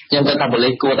ខ្ញុំគិតថាប៉ូលី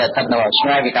សគួរតែស្ថិតនៅឆ្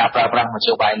ងាយពីការប្រើប្រាស់មធ្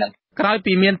យោបាយហ្នឹងក្រោយ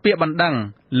ពីមានពាក្យបណ្ដឹង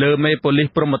លើមេប៉ូលីស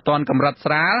ព្រហ្មទណ្ឌកម្រិត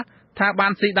ស្រាលថាបា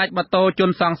នស៊ីដាច់ម៉ូតូជន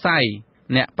សង្ស័យ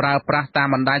អ្នកប្រើប្រាស់តាម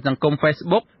បណ្ដាញសង្គម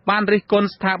Facebook បានរិះគន់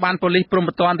ស្ថាប័នប៉ូលីសព្រហ្ម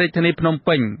ទណ្ឌរាជធានីភ្នំ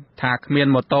ពេញថាគ្មាន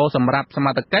ម៉ូតូសម្រាប់សម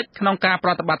ត្ថកិច្ចក្នុងការប្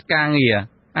រតិបត្តិការងារ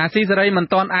អាស៊ីសេរីមិន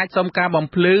ទាន់អាចសុំការបំ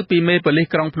ភ្លឺពីមេប៉ូលីស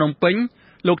ក្រុងភ្នំពេញ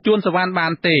លោកជួនសវណ្ណបា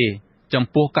នទេចំ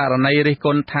ពោះករណីរិះគ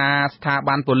ន់ថាស្ថា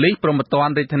ប័នប៉ូលីសព្រហ្មទណ្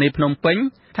ឌរាជធានីភ្នំពេញ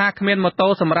ថាគ្មានម៉ូតូ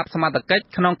សម្រាប់សមត្ថកិច្ច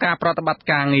ក្នុងការប្រតិបត្តិ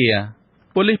ការងារ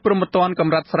ប៉ូលីសព្រហ្មទណ្ឌក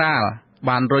ម្រិតស្រាល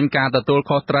បានរុញការទទួល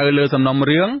ខុសត្រូវលើសំណុំ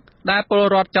រឿងដែលពល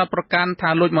រដ្ឋចោទប្រកាន់ថា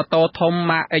លួចម៉ូតូធំ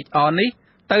ម៉ាក XR នេះ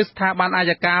ទៅស្ថាប័នអั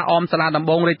ยការអមសាលាដំ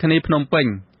បងរាជធានីភ្នំពេញ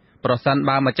ប្រសិន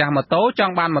បើម្ចាស់ម៉ូតូច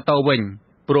ង់បានម៉ូតូវិញ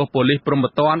ព្រោះប៉ូលីសព្រហ្ម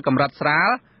ទណ្ឌកម្រិតស្រាល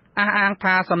អះអាង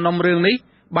ថាសំណុំរឿងនេះ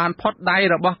បានផុតដៃ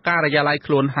របស់ការិយាល័យ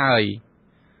ខ្លួនហើយ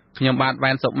ខ្ញុំបាទ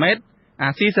វ៉ែនសុមេតអា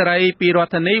ស៊ីសេរីពីរដ្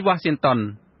ឋធានី Washington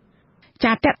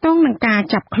ចាតកតងនឹងការ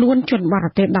ចាប់ខ្លួនជនបរ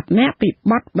ទេស10នាក់ពី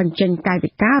បទបញ្ចេញកាយ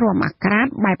វិការរួមអាក្រាត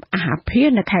បែបអាហារភា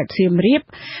នៅខេត្តសៀមរាប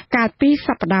កាលពីស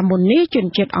ប្តាហ៍មុននេះជន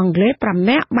ជាតិអង់គ្លេស5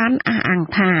នាក់បានអះអាង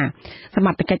ថាសម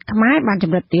ត្ថកិច្ចខ្មែរបានច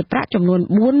ម្រិតទារប្រាក់ចំនួន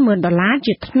$40,000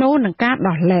ជាថ្នូរនឹងការ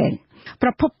ដោះលែងប្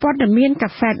រភពព័ត៌មានកា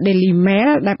សែត Daily Mail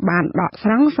ដែលបានដកស្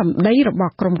រង់សម្ដីរប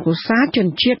ស់ក្រុមគ្រួសារជន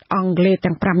ជាតិអង់គ្លេស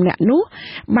ទាំង5នាក់នោះ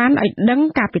បានឲ្យដឹង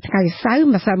កាលពីថ្ងៃសៅរ៍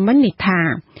ម្សិលមិញនេះថា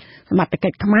សមត្ថកិ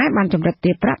ច្ចខ្មែរបានចម្រិត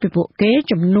ទារប្រាក់ពីពួកគេ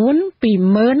ចំនួន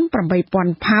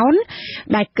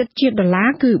$28,000ដែលគិតជាដុល្លារ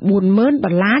គឺ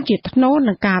$40,000ជាថ្នូរ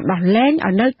នឹងការដោះលែង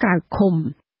ឲ្យនៅក្រៅឃុំ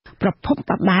ប្រភព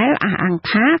ដដែលអះអាង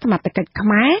ថាសមត្ថកិច្ចខ្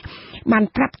មែរបាន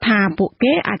ប្រាប់ថាពួក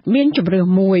គេអាចមានជម្រើស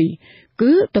មួយ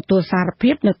គឺទទួលសារ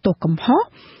ភាពនៅទោសកំហុស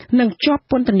និងជាប់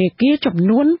ពន្ធនាគារចំ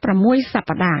នួន6ស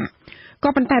ប្តាហ៍ក៏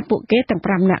ប៉ុន្តែពួកគេទាំង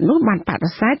5នាក់នោះបានបដិ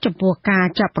សេធចំពោះការ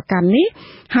ចាប់ប្រកាន់នេះ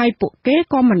ហើយពួកគេ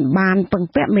ក៏មិនបានពឹង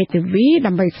ពាក់មេធាវី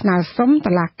ដើម្បីស្នើសុំ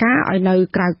តុលាការឲ្យនៅ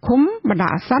ក្រៅឃុំបណ្ដោះ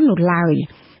អាសន្ននោះឡើយ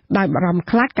ដោយបារម្ភ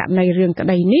ខ្លាចករណីរឿងក្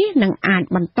តីនេះនឹងអាច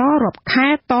បន្តរាប់ខែ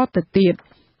តទៅទៀត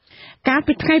កាល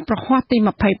ពីថ្ងៃប្រហ័សទី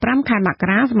25ខែមក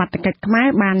រាសមត្ថកិច្ចខ្មែរ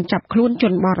បានចាប់ខ្លួនជ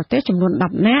នបរទេសចំនួន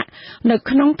10នាក់នៅ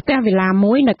ក្នុងផ្ទះវិឡា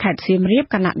មួយនៅខេត្តសៀមរាប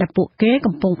ខណៈដែលពួកគេ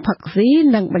កំពុងផឹកស៊ី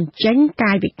និងបញ្ចេញ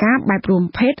កាយវិការបែបរួម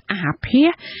ភេទអាហារភាស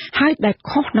ហើយដែល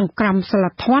ខុសនឹងក្រមសីល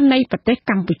ធម៌នៃប្រទេស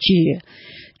កម្ពុជា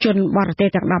ជនបរទេស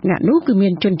ទាំង10នាក់នោះគឺមា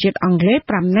នជនជាតិអង់គ្លេស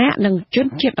5នាក់និងជន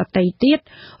ជាតិដទៃទៀត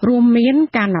រួមមាន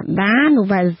កាណាដា នូ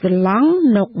វែលសេឡង់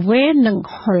ណូវេនិង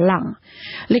ហូឡង់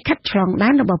លិខិតឆ្លងដែ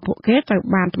នរបស់ពួកគេត្រូវ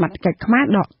បានសមត្ថកិច្ចខ្មែរ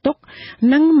ដកទុក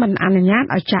និងមិនអនុញ្ញាត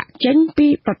ឲ្យចាកចេញពី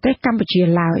ប្រទេសកម្ពុជា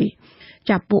ឡើយ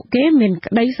ចាប់ពួកគេមាន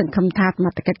ក្តីសង្ឃឹមថាសម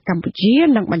ត្ថកិច្ចកម្ពុជា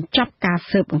នឹងបញ្ចប់ការ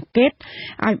ស៊ើបអង្កេត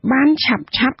ឲ្យបានឆាប់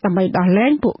ៗដើម្បីដោះលែ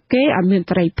ងពួកគេឲ្យមាន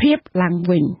សេរីភាពឡើង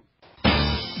វិញ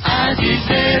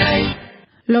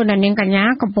លោកនាងកញ្ញា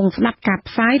កំពុងស្ដាប់ការ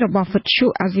ផ្សាយរបស់វិទ្យុ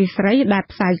អាស៊ីសេរីដែល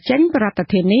ផ្សាយចេញពីរដ្ឋ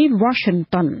ធានី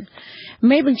Washington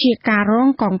មេបញ្ជាការរង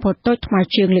កងពលតូចថ្មើរ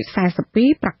ជើងលេខ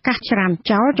42ប្រកាសច្រាន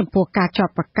ចោលចំពោះការចា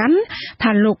ប់ប្រកាន់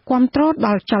ថាលោកគាំទ្រដ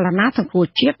ល់ចលនាសង្គ្រោះ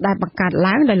ជាតិដែលបង្កើត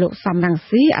ឡើងដោយលោកសំរង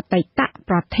ស៊ីអតីត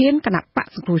ប្រធានគណៈបក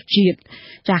សង្គ្រោះជាតិ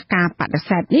ចាស់ការបដិ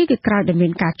សេធនេះគឺក្រោយដែលមា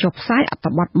នការចុះផ្សាយអត្ថ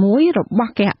បទមួយរប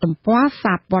ស់គេហទំព័រ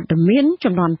សារព័ត៌មាន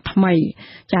ចំនួនថ្មី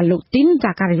ចាស់លោកទីន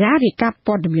ចាការីយ៉ារាយការណ៍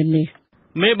ព័ត៌មាននេះ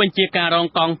មេបញ្ជាការរង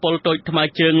កងពលតូចថ្មើរ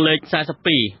ជើងលេខ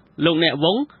42លោកអ្នកវ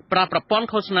ងប្រាប់ប្រព័ន្ធ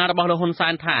ឃោសនារបស់លោកហ៊ុនសែ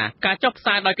នថាការចុះផ្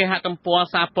សាយដោយគេហទំព័រ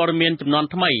សារព័ត៌មានចំនួន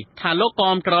ថ្មីថាលោក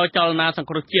គាំទ្រចលនាសង្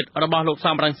គ្រោះជាតិរបស់លោក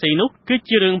សំរងស៊ីនោះគឺ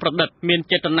ជារឿងប្រឌិតមាន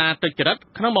ចេតនាទុច្ចរិត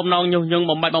ក្នុងបំណងញុះញង់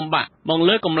បំបែកបំបាក់មក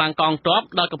លើកម្លាំងកងទ័ព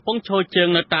ដែលកំពុងឈរជើង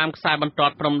នៅតាមខ្សែបន្ទា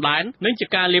ត់ព្រំដែននិងជា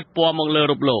ការលាបពណ៌មកលើ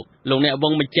រូបលោកអ្នកវ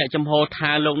ងបញ្ជាក់ចំហ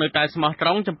ថាលោកនៅតែស្មោះត្រ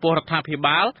ង់ចំពោះរដ្ឋាភិ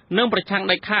បាលនិងប្រឆាំង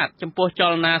ដាច់ខាតចំពោះច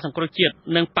លនាសង្គ្រោះជាតិ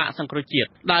និងបកសង្គ្រោះជាតិ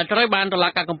ដែលត្រូវបានតុលា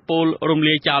ការកំពូលរំ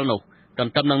លាយចោលនោះទ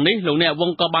ន្ទឹមនឹងនេះលោកអ្នកវ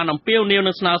ងក៏បានអំពាវនាវ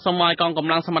នឹងស្នើសុំឲ្យកងកម្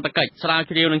លាំងសមត្ថកិច្ចស្រាវ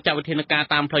ជ្រាវនិងចាត់វិធានការ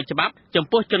តាមផ្លូវច្បាប់ចំ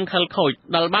ពោះជនខិលខូច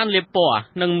ដែលបានលាបពណ៌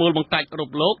និងមូលបង្កាច់រូ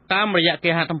បលោកតាមរយៈ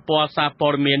គេហទំព័រសារព័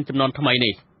ត៌មានចំនួនថ្មី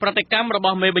នេះប្រតិកម្មរប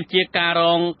ស់មេបញ្ជាការរ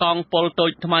ងកងពលតូ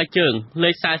ចថ្មើរជើងលេ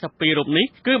ខ42រូបនេះ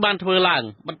គឺបានធ្វើឡើង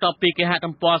បន្ទាប់ពីគេហ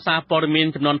ទំព័រសារព័ត៌មាន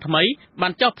ចំនួនថ្មីបា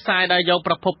នចុះផ្សាយដោយយក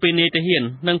ប្រភពពីនាយទាហាន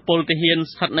និងពលទាហាន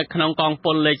ស្ថិតនៅក្នុងកងព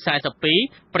លលេខ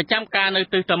42ប្រចាំការនៅ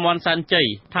ទិសតំបន់សែនជ័យ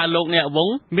ថាលោកអ្នកវង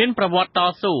មានប្រវត្តិត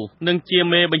ស៊ូនិងជា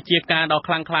មេបញ្ជាការដ៏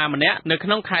ខ្លាំងក្លាម្នាក់នៅក្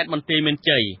នុងខេត្តបន្ទាយមាន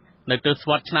ជ័យនៅទស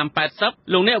វត្សរ៍ឆ្នាំ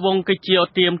80លោកអ្នកវងគឺជាឧ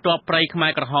ទាមទ័ពព្រៃខ្មែ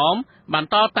រក្រហមបាន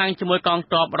តតាំងជាមួយកង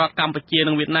ទ័ពរដ្ឋកម្ពុជា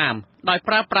និងវៀតណាមដោយ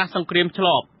ប្រើប្រាស់សង្គ្រាមឆ្ល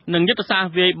ប់និងយុទ្ធសាស្ត្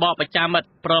រវាយបកប្រចាំមិត្ត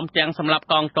ព្រមទាំងសម្លាប់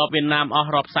កងទ័ពវៀតណាមអ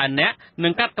ស់រាប់សែននាក់និ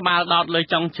ងកាត់ក្បាលដោតលើ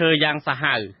ចុងឈើយ៉ាងសា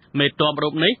ហាវមេទ័ពរូ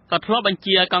បនេះក៏ធ្លាប់បញ្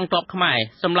ជាឲ្យកងទ័ពខ្មែរ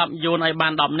សម្លាប់យួនឲ្យបា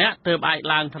ន10នាក់ទើបអាច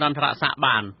ឡើងឋានន្តរស័ក្តិ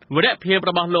បានវីរភាព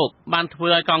របស់លោកបានធ្វើ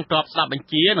ឲ្យកងទ័ពស្ដាប់បញ្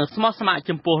ជានិងស្មោះស្ម័គ្រ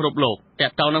ចំពោះរូបលោកទា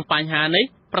ក់ទងនឹងបញ្ហានេះ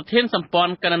ប្រធានសម្ព័ន្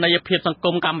ធគណនេយ្យភាពសង្គ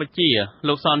មកម្ពុជា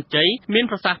លោកសនជ័យមាន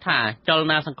ប្រសាសន៍ថាចល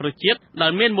នាសង្គ្រោះជាតិដែ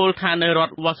លមានមូលដ្ឋាននៅរ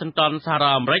ដ្ឋ Washington សហរ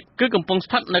ដ្ឋអាមេរិកគឺកំពុង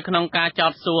ស្ថិតនៅក្នុងការចោ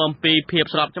ទសួរអំពីភាព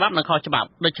ស្របច្បាប់និងខុសច្បាប់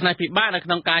ដូច្នេះពិបាកនៅក្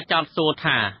នុងការចោទសួរ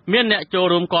ថាមានអ្នកចូល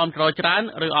រួមគាំទ្រច្រើន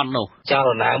ឬអត់នោះចល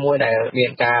នាមួយដែលមា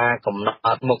នការកំណ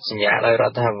ត់មុខសញ្ញាដោយរ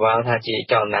ដ្ឋាភិបាលថាជា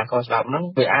ចលនាខុសច្បាប់ហ្នឹង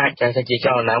វាអាចจะជាច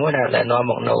លនាមួយដែលនាំ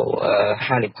មកនៅ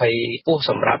ហានិភ័យពោះ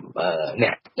សម្រាប់អ្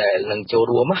នកដែលនឹងចូល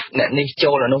រួមអ្នកនេះ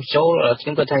ចូលអានោះចូលខ្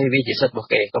ញុំគាត់ថាវាជាសិទ្ធិរបស់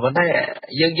គេក៏ប៉ុន្តែ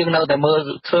យើងនៅតែមើល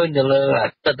ឃើញទៅលើ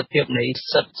ទស្សនវិជ្ជានៃ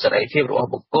សិទ្ធិសេរីភាពរបស់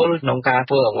បុគ្គលក្នុងការ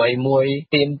ធ្វើអ្វីមួយ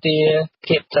ទាមទារ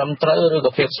ភាពត្រឹមត្រូវឬ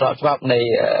ក៏ភាពស្របច្បាប់នៃ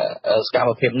សកម្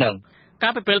មភាពហ្នឹងកា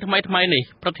រពិពេលថ្មីនេះ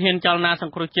ប្រធានចលនាស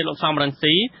ង្គ្រោះជាតិលោកសំរង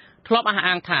ស៊ីធ្លាប់អះ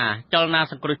អាងថាចលនា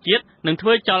សង្គ្រោះជាតិនឹងធ្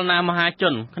វើចលនាមហាជ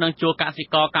នក្នុងជួរកសិ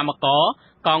ករកម្មករ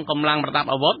កងកម្លាំងប្រដាប់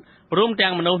អាវុធ រួមទាំ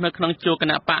ងមនុស្សនៅក្នុងជួរគ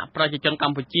ណៈបកប្រជាជនក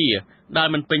ម្ពុជាដែល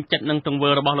មិនពេញចិត្តនឹងទង្វើ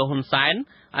របស់លោកហ៊ុនសែន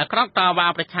ឲ្យក្រោកតវ៉ា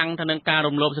ប្រឆាំងទៅនឹងការ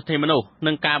រំលោភសិទ្ធិមនុស្ស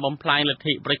និងការបំផ្លាញលទ្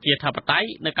ធិប្រជាធិបតេយ្យ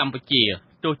នៅកម្ពុជា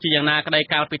ទោះជាយ៉ាងណាក្តី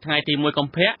កាលពីថ្ងៃទី1កុ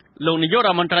ម្ភៈលោកនាយករ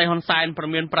ដ្ឋមន្ត្រីហ៊ុនសែនព្រ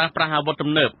មានប្រើប្រាស់អាវុធទំ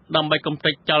នើបដើម្បីគំ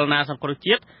ទេចចលនាសង្គ្រោះ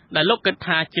ជាតិដែលលោកគិត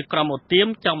ថាជាក្រុមឧទាម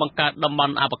ចង់បង្កើតតំប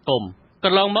ន់អបគមន៍ក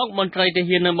ន្លងមកមន្ត្រីទា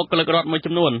ហាននិងបុគ្គលិករដ្ឋមួយ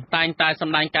ចំនួនតែងតែស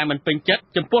ម្ដែងការមិនពេញចិត្ត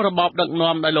ចំពោះរបបដឹក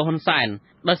នាំដោយលោកហ៊ុនសែន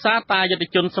ដោយសារតែយុទ្ធ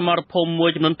ជនសមរភូមិមួយ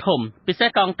ចំនួនធំពិសេស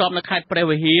កងទ័ពនៅខេត្តព្រះ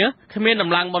វិហារគ្មានដំ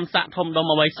ឡើងបុណ្យស័ក្តិធំដុំ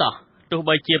អ្វីសោះទោះ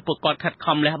បីជាពួកគាត់ខិត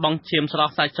ខំលះបង់ឈាមស្រ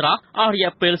ស់សាច់ស្រស់អស់រ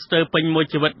យៈពេលស្ទើរពេញមួយ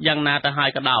ជីវិតយ៉ាងណាទៅហើយ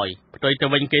ក៏ដោយផ្ទុយទៅ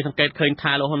វិញគេសង្កេតឃើញ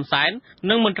ថាលោកហ៊ុនសែន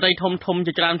និងមន្ត្រីធំ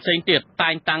ជាច្រើនផ្សេងទៀតតែ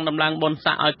ងតាំងដំឡើងបុណ្យ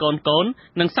ស័ក្តិឲ្យកូន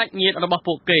និងសាច់ញាតិរបស់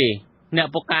ពួកគេអ្នក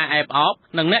ពូកែអែបអប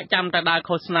និងអ្នកចាំតែដើរ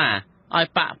ឃោសនាឲ្យ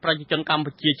បកប្រជាជនកម្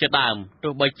ពុជាជាដើម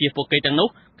ទោះបីជាពួកគេទាំងនោះ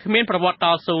គ្មានប្រវត្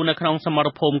តិតស៊ូនៅក្នុងសមរ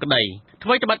ភូមិក្តីអ្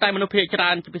វីត្បិតតែមនុស្សភាគច្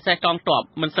រើនជាពិសេសកងទ័ព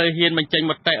មិនសូវហ៊ានបញ្ចេញ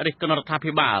មតិរិះគន់រដ្ឋា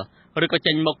ភិបាលឬក៏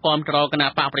ចេញមកគាំទ្រគណៈ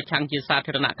បកប្រឆាំងជាសា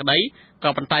ធារណៈក្តីក៏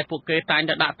ប៉ុន្តែពួកគេតែង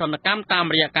តែដាក់ទណ្ឌកម្មតាម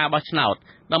រយៈការបោះឆ្នោត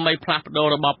ដើម្បីផ្លាស់ប្ដូរ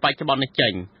របបបច្ចុប្បន្ននេះចេ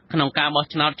ញក្នុងការបោះ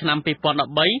ឆ្នោតឆ្នាំ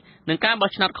2013និងការបោះ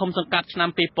ឆ្នោតឃុំសង្កាត់ឆ្នាំ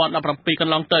2017ក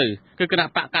ន្លងទៅគឺគណៈ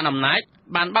បកកណ្ដាលអំណាច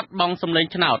បានបាត់បង់សម្លេង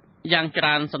ឆ្នោតយ៉ាងច្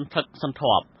រើនសន្ធឹកសន្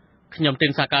ធាប់ខ្ញុំទី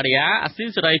នសាការីយ៉ាអាស៊ី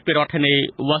សេរីពីរដ្ឋធានី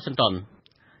Washington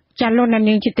ចាលោកនា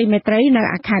ងជាទីមេត្រីនៅ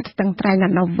អាខេត្តស្ទឹងត្រែង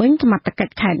នៅវិញសមត្ថកិ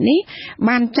ច្ចខេត្តនេះ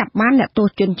បានចាប់បានអ្នកទោស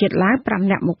ជនជាតិឡាវ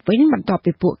5នាក់មកវិញបន្ទាប់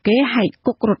ពីពួកគេហែក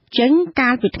គុករត់ចេញកា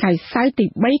លពីថ្ងៃសៅរ៍ទី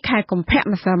3ខែកុម្ភៈ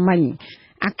ម្សិលមិញ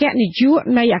អគ្គនាយក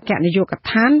នៃអគ្គនាយកដ្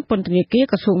ឋានពន្ធនាគារ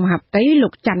ក្រសួងមហាផ្ទៃលោ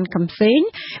កច័ន្ទកំសែង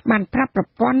បានប្រាប់ប្រ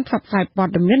ព័ន្ធផ្សព្វផ្សាយព័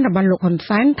ត៌មានរបស់លោកហ៊ុន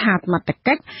សែនថាសមត្ថ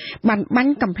កិច្ចបានបា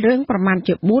ញ់កាំភ្លើងប្រមាណ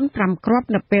ជា 4-5 គ្រាប់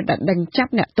នៅពេលដែលដេញចា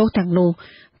ប់អ្នកទោសទាំងនោះ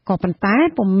ក៏ប៉ុន្តែ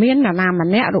ពុំមាននរណាម្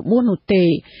នាក់របួសនោះទេ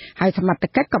ហើយសមត្ថ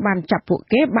កិច្ចក៏បានចាប់ពួក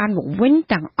គេបានមកវិញ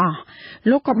ទាំងអស់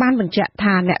លោកក៏បានបញ្ជាក់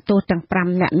ថាអ្នកទោសទាំង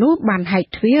5នាក់នោះបានហែក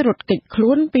ទ្វាររត់គេចខ្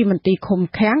លួនពីមន្ទីរឃុំ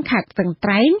ឃាំងខេត្តស្ទឹងត្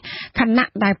រែងខណៈ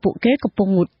ដែលពួកគេកំពុង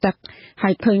ងូតទឹកហើ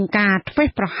យឃើញការធ្វេស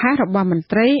ប្រហែសរបស់មន្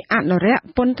ត្រីអនុរិយ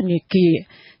ពន្ធនាគារ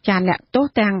ចាអ្នកទោស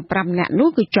ទាំង5នាក់នោះ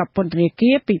គឺជាប់ពន្ធនា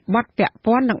គារពីបទពាក់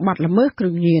ព័ន្ធនឹងបទល្មើសគ្រឿ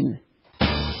ងញៀន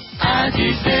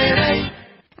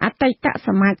អតីតស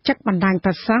មាជិកបណ្ដាញ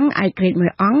ប្រសង់ឯករាជ្យមួ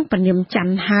យអង្គពនាមច័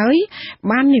ន្ទហើយ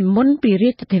បាននិមន្តពីរា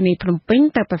ជធានីភ្នំពេញ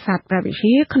ទៅប្រាសាទព្រះវិ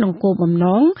ហារក្នុងគោលបំណ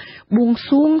ងបួង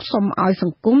សួងសូមឲ្យស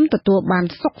ង្គមទទួលបាន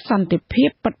សុខសន្តិភាព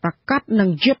ពិតប្រាកដនិង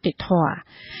យុត្តិធម៌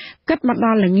គិតមកដ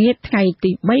ល់ល្ងាចថ្ងៃ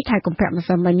ទី3ខែកុម្ភៈម្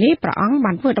សិលមិញនេះព្រះអង្គ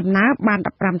បានធ្វើដំណើរបាន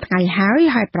15ថ្ងៃហើ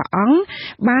យព្រះអង្គ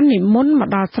បាននិមន្តមក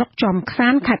ដល់ស្រុកជាំខ្សា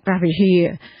នខេត្តព្រះវិហារ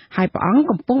ហើយព្រះអង្គ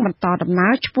កំពុងបន្តដំណើ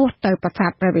រឆ្ពោះទៅប្រាសា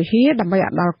ទព្រះវិហារដើម្បីឲ្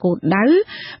យដល់គោលដៅ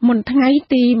មុនថ្ងៃ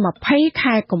ទី20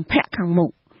ខែកុម្ភៈខាងមុ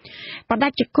ខបដិ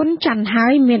ជគុណច័ន្ទហើ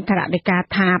យមានថរដីកា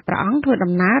ថាព្រះអង្គធ្វើ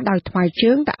ដំណើរដោយថ្មើរ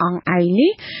ជើងតែអង្គឯង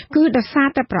នេះគឺដោយសារ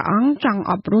តែព្រះអង្គចង់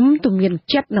អប់រំទូមាន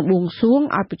ចិត្តនិងបួងសួង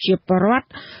ឲ្យប្រជាពលរដ្ឋ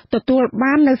ទទួល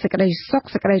បាននូវសេចក្តីសុខ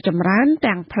សេចក្តីចម្រើន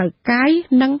ទាំងផ្លូវកាយ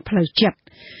និងផ្លូវចិត្ត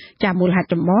ចាមូលហេតុ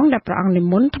ចម្បងដែលព្រះអង្គនិ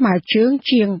មន្តថ្មើរជើង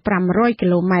ជាង500គី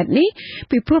ឡូម៉ែត្រនេះ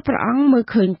ពីព្រោះព្រះអង្គមើល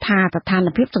ឃើញថាស្ថាន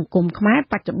ភាពសង្គមខ្មែរ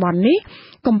បច្ចុប្បន្ននេះ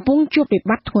កំពុងជួបវិ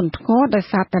បត្តិធ្ងន់ធ្ងរដោយ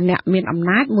សារតែអ្នកមានអំ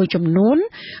ណាចមួយចំនួន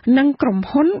និងក្រុម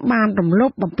ហ៊ុនបានរំលោ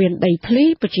ភបំពានដីធ្លី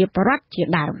ប្រជាពលរដ្ឋជា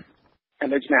ដើម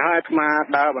ដូច្នេះហើយអាត្មា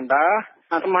ដើរបណ្ដា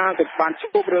អាត្មាក៏បានជួ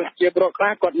បរឿងជាប្រខ្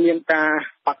លះគាត់មានការ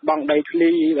បាត់បង់ដីធ្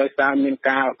លីដោយសារមាន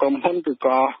ការក្រុមហ៊ុនឬ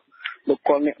ក៏បុគ្គ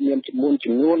លអ្នកមានចំ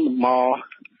នួនមក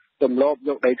ទម្លាប់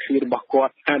យកដីធ្លីរបស់គា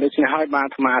ត់ហើយដូច្នេះហើយបាន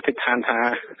អាត្មាអធិដ្ឋានថា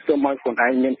សូមឲ្យខ្លួនឯ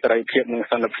ងមានសេរីភាពនិង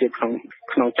សន្តិភាពក្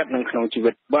នុងចិត្តនិងក្នុងជី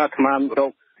វិតបើអាត្មារ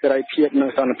កសេរីភាពនិង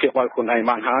សន្តិភាពឲ្យខ្លួនឯង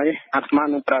បានហើយអាត្មា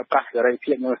នឹងប្រើប្រាស់សេរី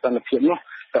ភាពនិងសន្តិភាពនោះ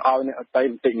ទៅឲ្យអ្នកអតី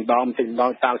បន្តិចម្ដ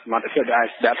ងតាមសមត្ថភាពដែល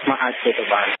អាត្មាអាចធ្វើទៅ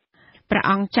បានព្រះ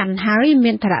អង្គច័ន្ទហើយ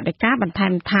មានថរដីកាបន្ថែ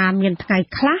មថាមានថ្ងៃ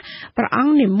ខ្លះព្រះអ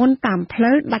ង្គនិមន្តតាមផ្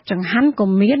លូវដាច់ចង្ហាន់ក៏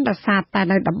មានដោយសារតែ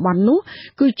នៅតំបន់នោះ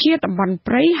គឺជាតំបន់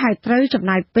ព្រៃហើយត្រូវចំ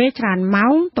ណាយពេលច្រើនម៉ោ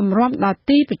ងទម្រាំដល់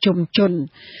ទីប្រជុំជន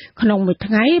ក្នុងមួយ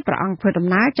ថ្ងៃព្រះអង្គធ្វើដំ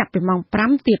ណើរចាប់ពីម៉ោង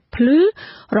5ទៀបភ្លឺ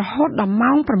រហូតដល់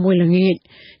ម៉ោង6ល្ងាច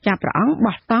ចាព្រះអង្គ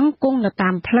បោះតង់គង់នៅតា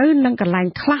មផ្លូវនិងកន្លែង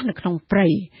ខ្លះនៅក្នុងព្រៃ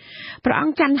ព្រះអ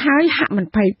ង្គច័ន្ទហើយហាក់មិន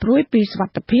ភ័យព្រួយពីសុ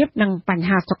ខភាពនិងបញ្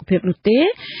ហាសុខភាពនោះទេ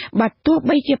បើទោះ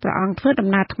បីជាព្រះអង្គធ្វើដំ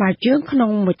ណើរថ្មើរជើងក្នុ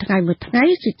ងមួយថ្ងៃ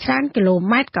ជាច្រើនគីឡូ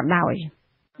ម៉ែត្រក៏ដោយ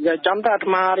និយាយចំតែអា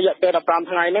ត្មារយៈពេល15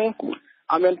ថ្ងៃហ្នឹង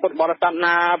អត់មានពុទ្ធបរិស័ទ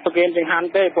ណាប្រគេនចង្ហាន់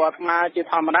ទេព្រោះអាត្មាជា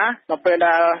ធម្មតាដល់ពេល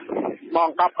ដែលម៉ោង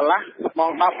10កន្លះ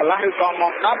ឬក៏ម៉ោ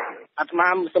ង10អាត្មា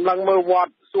សម្លឹងមើលវត្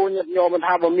តសួរញាតិញោម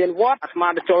ថាបើមានវត្តអាត្មា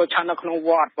ទៅចូលឆាន់នៅក្នុងវ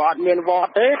ត្តបើអត់មានវត្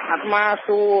តទេអាត្មា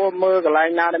សួរមើលកន្លែង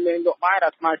ណាដែលមានលក់បាយ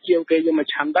អាត្មាជាវគេយកមក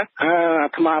ឆាន់ទៅអា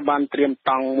ត្មាបានត្រៀម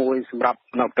តង់មួយសម្រាប់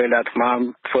នៅពេលដែលអាត្មា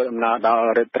ធ្វើដំណើរដល់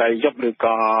រាត្រីយប់ឬ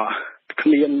ក៏ គ្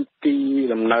មានទី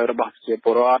លំនៅរបស់ប្រជាព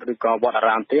លរដ្ឋឬក៏វត្តអា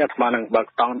រាមទេអាត្មានឹងបើក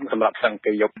តង់សម្រាប់សង្ឃ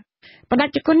គេយប់ បដិជ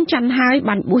នច័ន្ទហើយ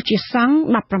បានបួសជាសង្ឃ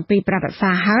17ព្រះរក្សា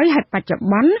ហើយហើយបច្ចុប្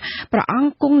បន្នព្រះអង្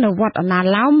គគង់នៅវត្តអណា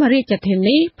ឡោមរាជធា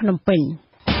នីភ្នំពេញ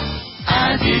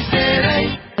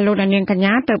លោកនាងកញ្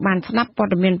ញាទៅបានស្ដាប់ព័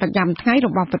ត៌មានប្រចាំថ្ងៃរ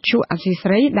បស់វិទ្យុអាស៊ីសេ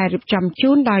រីដែលរៀបចំ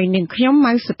ជូនដោយនាងខ្ញុំ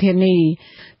ម៉ៅសុធានី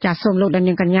ចាសសូមលោក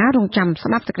នាងកញ្ញារងចាំស្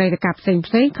ដាប់សេចក្តីរាយការណ៍ផ្សេង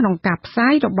ៗក្នុងការផ្សា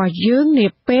យរបស់យើងនា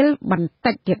ពេលបន្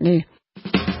តិចទៀតនេះ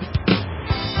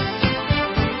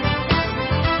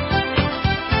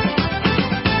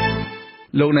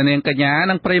លោកនាងកញ្ញា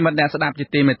និងប្រិយមិត្តអ្នកស្ដាប់ជា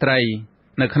ទីមេត្រី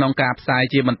នៅក្នុងការផ្សាយ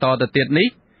ជាបន្តទៅទៀតនេះ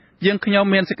យើងខ្ញុំ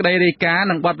មានសេចក្តីរាយការណ៍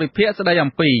និងបទវិភាគស្តី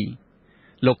អំពី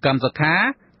លោកកឹមសុខា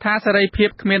ថាសេរីភាព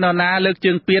គ្មាននរណាលើក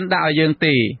ជើងពៀនដាក់ឲ្យយើង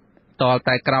ទេតល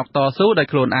តែក្រោកតស៊ូដោយ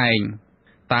ខ្លួនឯង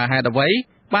តើហេតុអ្វី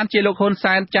បានជាលោកហ៊ុន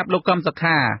សែនចាប់លោកកឹមសុ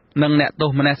ខានិងអ្នកទោស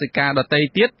មនសិការដទៃ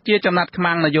ទៀតជាចំណាត់ខ្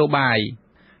មាំងនយោបាយ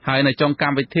ហើយនៅចុងក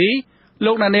ម្មវិធី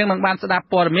លោកនាងនឹងបានស្ដាប់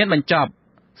ព័ត៌មានបញ្ចប់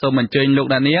សូមអញ្ជើញលោក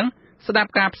នាងស្ដាប់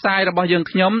ការផ្សាយរបស់យើង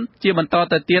ខ្ញុំជាបន្ត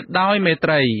ទៅទៀតដោយមេ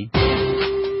ត្រី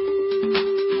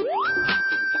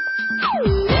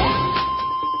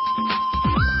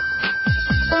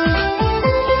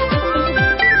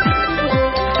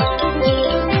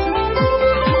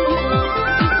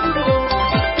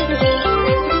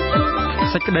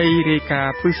សេចក្តីរាយការ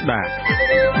ណ៍ពិស្ដា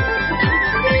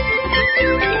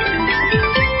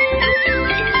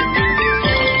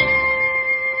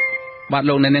បាទ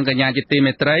លោកអ្នកនាងកញ្ញាជាទី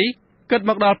មេត្រីគិត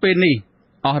មកដល់ពេលនេះ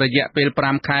អស់រយៈពេល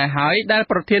5ខែហើយដែល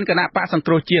ប្រធានគណៈបកសង្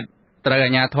គ្រោះជាតិត្រូវអា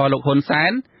ជ្ញាធរលោកហ៊ុនសែ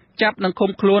នចាប់និង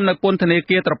ឃុំខ្លួននៅពន្ធនា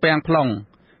គារត្រពាំង plong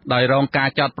ដោយរងការ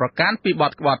ចោទប្រកាន់ពីប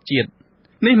ទក្បត់ជាតិ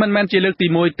នេះមិនមែនជាលើកទី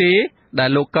1ទេដែល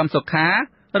លោកកឹមសុខា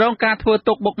រងការធ្វើ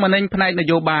ទុកបុកម្នេញផ្នែកន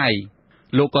យោបាយ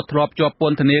លោកក៏ធ្លាប់ជាប់ព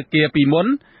ន្ធនាគារពីមុន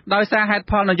ដោយសារហេតុ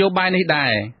ផលនយោបាយនេះដែ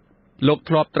រលោក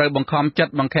ធ្លាប់ត្រូវបង្ខំចិត្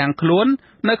តបង្ខាំងខ្លួន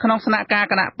នៅក្នុងស្នាក់ការ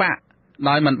គណៈបក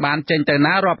ដោយមិនបានចេញទៅ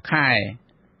ណារាប់ខែ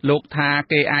លោកថា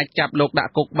គេអាចចាប់លោកដា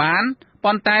ក់គុកបាន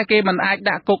ប៉ុន្តែគេមិនអាច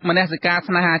ដាក់គុកមនសិការ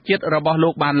ស្នេហាជាតិរបស់លោ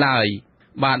កបានឡើយ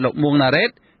បាទលោកមួងណារ៉េត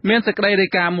មានសេចក្តីរា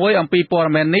យការណ៍មួយអំពីព័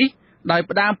ត៌មាននេះដោយ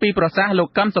ផ្ដើមពីប្រសាសន៍លោក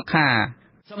កឹមសុខា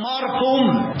សមរភូមិ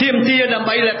ទាមទារដើម្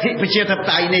បីលទ្ធិប្រជាធិប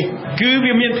តេយ្យនេះគឺ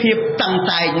វាមានភាពតឹង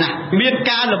តែងណាស់មាន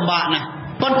ការលំបាកណាស់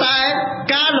ប៉ុន្តែ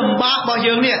ការលំបាករបស់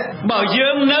យើងនេះបើយើ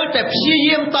ងនៅតែព្យា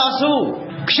យាមតស៊ូ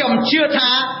ខ្ញុំជឿ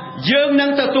ថាយើងនឹង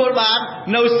ទទួលបាន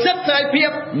នៅសិទ្ធិសេរីភាព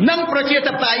និងប្រជា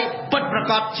ធិបតេយ្យពិតប្រា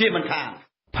កដជាមិនខាន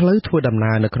ផ្លូវធ្វើដំ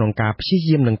ណើរនៅក្នុងការព្យា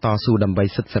យាមនឹងតស៊ូដើម្បី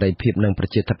សិទ្ធិសេរីភាពនិងប្រ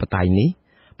ជាធិបតេយ្យនេះ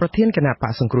ប្រធានគណៈប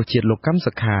កសង្គ្រោះជាតិលោកកឹម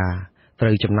សុខាត្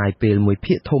រូវចំណាយពេលមួយ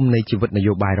ភាគធំនៃជីវិតន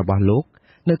យោបាយរបស់លោក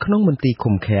នៅក្នុងមន្ទីរ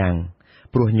ឃុំឃាំង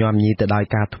ព្រោះញោមញីទៅដោយ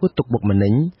ការធ្វើទុកបុកម្នេ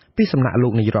ញពីសំណាក់លោ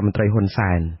កនាយរដ្ឋមន្ត្រីហ៊ុន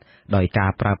សែនដោយការ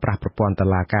ប្រើប្រាស់ប្រព័ន្ធតុ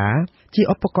លាការជា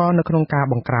ឧបករណ៍នៅក្នុងការ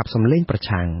បង្ក្រាបសម្លេងប្រ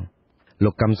ឆាំងលោ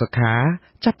កកឹមសុខា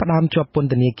ចាប់ផ្ដើមជាប់ពន្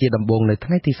ធនាគារដំបូងនៅថ្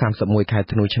ងៃទី31ខែ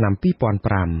ធ្នូឆ្នាំ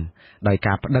2005ដោយ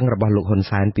ការប្តឹងរបស់លោកហ៊ុន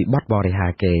សែនពីបទបរិហា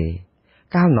កេរ្តិ៍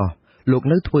កាលនោះលោក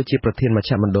នៅធ្វើជាប្រធានមជ្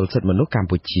ឈមណ្ឌលសិទ្ធិមនុស្សកម្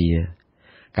ពុជា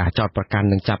ការចោទប្រកាន់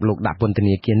និងចាប់លោកដាក់ពន្ធ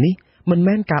នាគារនេះមិន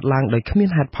មែនកើតឡើងដោយគ្មាន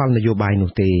ហេតុផលនយោបាយ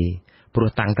នោះទេព្រោះ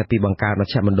តាំងតែពីបង្កើតម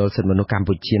ជ្ឈមណ្ឌលសិទ្ធិមនុស្សកម្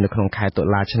ពុជានៅក្នុងខែតុ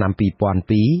លាឆ្នាំ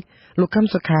2002លោកកឹម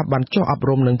សុខាបានចុះអប់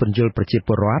រំនិងបញ្យល់ប្រជាព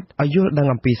លរដ្ឋឲ្យយល់ដឹង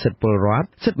អំពីសិទ្ធិពលរដ្ឋ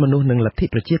សិទ្ធិមនុស្សនិងលទ្ធិ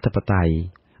ប្រជាធិបតេយ្យ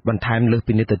បន្ថែមលើស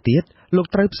ពីនេះទៅទៀតលោក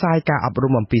ត្រូវផ្សាយការអប់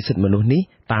រំអំពីសិទ្ធិមនុស្សនេះ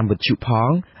តាមវិទ្យុផង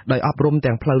ដោយអប់រំ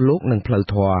ទាំងផ្លូវលោកនិងផ្លូវ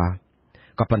ធម៌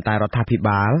ក៏ប៉ុន្តែរដ្ឋាភិ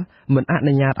បាលមិនអ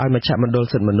នុញ្ញាតឲ្យមជ្ឈមណ្ឌល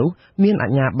សិទ្ធិមនុស្សមានអា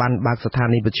ជ្ញាប័ណ្ណបើកស្ថា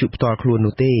នីយវិទ្យុផ្ទាល់ខ្លួន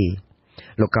នោះទេ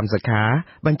លោកកឹមសុខា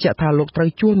បញ្ជាក់ថាលោកត្រូវ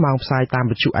ជួលម៉ោងផ្សាយតាម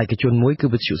វិទ្យុឯកជនមួយគឺ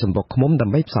វិទ្យុសម្បុកឃ្មុំដើ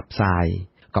ម្បីផ្សព្វផ្សាយ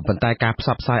ក៏ប៉ុន្តែការផ្ស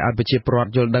ព្វផ្សាយឲ្យប្រជាពលរដ្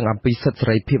ឋយល់ដឹងអំពីសិទ្ធិសេ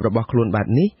រីភាពរបស់ខ្លួនបែប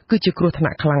នេះគឺជាគ្រោះថ្នា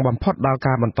ក់ខ្លាំងបំផុតដល់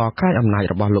ការបន្តក្រោយអំណាច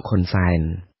របស់លោកហ៊ុនសែន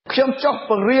ខ្ញុំចុះ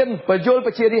បង្រៀនបញ្យល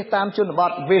ប្រជារាស្ត្រតាមជនប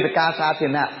ទវេទិកាសាធា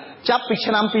រណៈចាប់ពី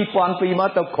ឆ្នាំ2002មក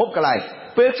ទៅគ្រប់កន្លែង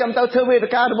ពេលខ្ញុំទៅធ្វើវេទិ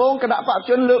កាដំបូងគណៈបព្វ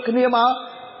ជិនលើកគ្នាមក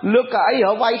លើកកៅអីរ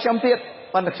វាយខ្ញុំទៀត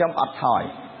ប៉ុន្តែខ្ញុំអត់ថយ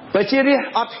ប្រជារាស្ត្រ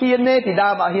អត់ហ៊ានទេពីដើ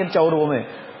មអត់ហ៊ានចូលរួមទេ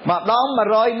ម្ដង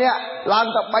100នាក់ឡើង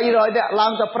ទៅ300នាក់ឡើ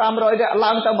ងទៅ500នាក់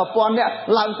ឡើងទៅ1000នាក់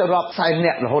ឡើងទៅរាប់សែន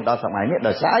នាក់រហូតដល់សម័យនេះ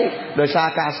ដោយសារ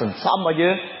ការសន្សំរបស់យើ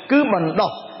ងគឺមិន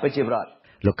ដោះប្រជាពលរដ្ឋ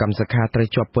លោកកឹមសុខាត្រូវ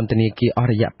ជាប់ពន្ធនាគារអស់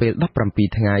រយៈពេល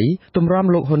17ថ្ងៃទម្រាំ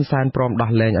លោកហ៊ុនសែនព្រម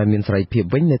ដោះលែងឲ្យមានសេរីភាព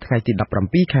វិញនៅថ្ងៃទី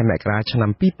17ខែមករាឆ្នាំ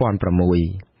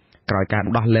2006ក្រោយការ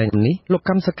ដោះលែងនេះលោក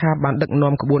កឹមសុខាបានដឹក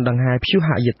នាំក្បួនដង្ហែព្យុហ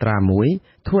យាត្រាមួយ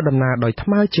ធ្វើដំណើរដោយថ្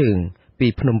មើរជើងពី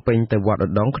ភ្នំពេញទៅវត្តឧ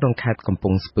ដុង្គក្នុងខេត្តកំព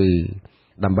ង់ស្ពឺ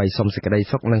ដើម្បីសុំសេចក្តី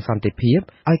សុខនិងសន្តិភាព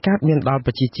ឲ្យកើតមានដល់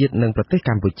ប្រជាជាតិនិងប្រទេស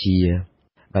កម្ពុជា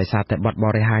ដោយសារតែបទប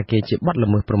រិហាគេជាបទល្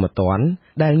មើសព្រហ្មទណ្ឌ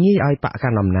ដែលងាយឲ្យបកកា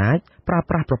ន់អំណាចប្រើ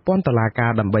ប្រាស់ប្រព័ន្ធតុលាកា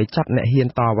រដើម្បីចាប់អ្នកហ៊ាន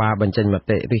តវ៉ាបញ្ចេញម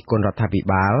តិរិះគន់រដ្ឋាភិ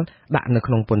បាលដាក់នៅ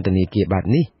ក្នុងពន្ធនាគារបែប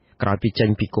នេះក្រោយពីចេញ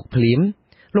ពីគុកភ្លាម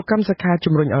លោកកម្មសខា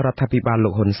ជំរុញឲ្យរដ្ឋាភិបាលលោ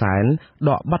កហ៊ុនសែន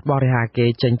ដកបទបរិហាគេ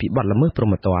ចេញពីបទល្មើសព្រ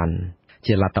ហ្មទណ្ឌ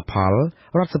ជាលទ្ធផល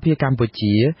រដ្ឋសភាកម្ពុ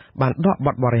ជាបានដកប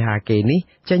ទបរិហាគេនេះ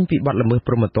ចេញពីបទល្មើស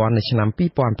ព្រហ្មទណ្ឌនៅឆ្នាំ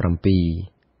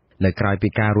2007នៅក្រៅពី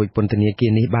ការរួចពន្ធនាគា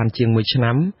រនេះបានជាង1ឆ្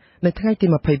នាំនៅថ្ងៃទី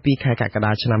22ខែកក្ក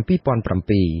ដាឆ្នាំ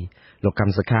2007លោកកម្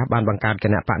មសខាបានបង្កើតគ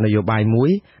ណៈបកនយោបាយមួយ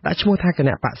ដាក់ឈ្មោះថាគ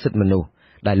ណៈបកសិទ្ធិមនុស្ស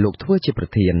ដែលលោកធ្វើជាប្រ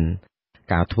ធាន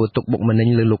ការធ្វើទុកបុកម្នេញ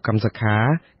លើលោកកម្មសខា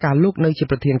ការលោកនៅជា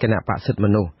ប្រធានគណៈបកសិទ្ធិម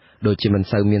នុស្សដូចជាមិន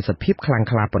សូវមានសភាពខ្លាំង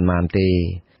ក្លាប៉ុន្មានទេ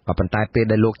ក៏ប៉ុន្តែពេល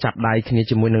ដែលលោកចាប់ដៃគ្នា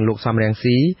ជាមួយនឹងលោកសំរង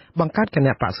ស៊ីបង្កើតគ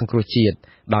ណៈបកសង្គ្រោះជាតិ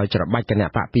ដោយច្របាច់គណៈ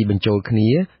បកពីរបញ្ចូលគ្នា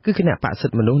គឺគណៈបកសិ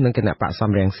ទ្ធិមនុស្សនិងគណៈបក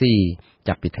សំរងស៊ី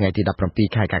ចាប់ពីថ្ងៃទី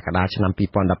17ខែកក្កដាឆ្នាំ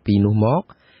2012នោះមក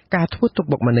ការធ្វើទុក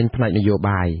បុកម្នេញផ្នែកនយោ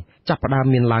បាយចាប់ផ្ដើម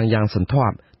មានឡើងយ៉ាងសន្ធា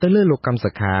ប់ទៅលើលោកកម្មស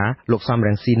ខាលោកសំរ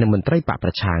ងស៊ីនិងមន្ត្រីបកប្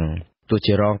រឆាំងទោះ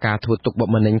ជារងការធ្វើទុកបុក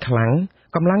ម្នេញខ្លាំង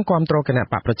កម្លាំងគាំទ្រគណៈ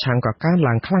បកប្រឆាំងក៏កើន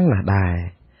ឡើងខ្លាំងណាស់ដែរ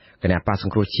គណៈបកស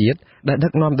ង្គ្រោះជាតិដែលដឹ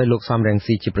កនាំដោយលោកសំរង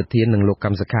ស៊ីជាប្រធាននិងលោកក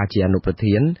ម្មសខាជាអនុប្រ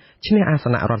ធានឈ្នះអាស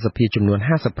នៈរដ្ឋសភាចំនួន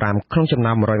55ក្នុងចំ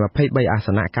ណោម123អាស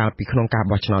នៈកាលពីក្នុងការ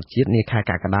បោះឆ្នោតជាតិនាខែ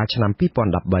កក្កដាឆ្នាំ2013គ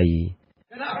ណៈ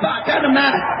បកកណ្ដាលអំណា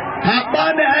ចថាបើ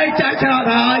អ្នកឯងចាក់ឆ្នោត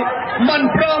ហើយមិន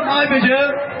ព្រមឲ្យទៅយើង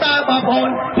តើបងប្អូន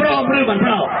ព្រមឬមិនព្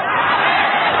រម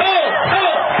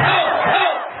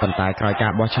ប៉ុន្តែក្រោយកា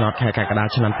របោះឆ្នោតខែកក្កដា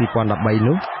ឆ្នាំ2013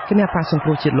នោះគណៈបកសង្គ្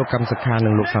រោះជាតិលោកកម្មសខានិ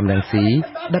ងលោកសំរងស៊ី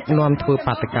ដឹកនាំធ្វើ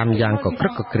បាតកម្មយ៉ាងកក្រឹ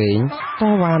កកក្រែងត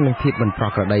វ៉ានឹងភាពមិនប្រ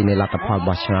ក្រតីនៃលទ្ធផល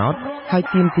បោះឆ្នោតហើយ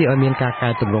ទាមទារឲ្យមានការកែ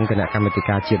តម្រង់គណៈកម្មាធិ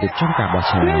ការជាតិរៀបចំការបោះ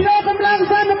ឆ្នោត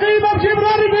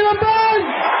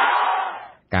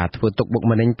ការធ្វើទុកបុក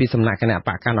ម្នេញពីសំណាក់គណៈប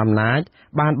កកាន់អំណាច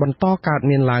បានបន្តកើត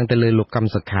មានឡើងទៅលើលោកកម្ម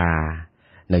សខា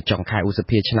នៅចុងខែឧស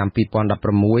ភាឆ្នាំ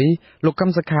2016លោកក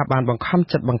ម្មសខាបានបង្ខំ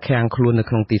ចិត្តបង្ខាំងខ្លួននៅ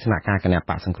ក្នុងទីស្នាក់ការគណៈ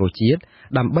បកសង្គ្រោះជាតិ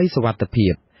ដើម្បីសុវត្ថិភា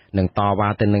ពនិងតវ៉ា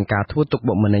ទៅនឹងការធ្វើទុក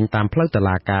បុកម្នេញតាមផ្លូវតុ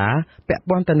លាការពាក់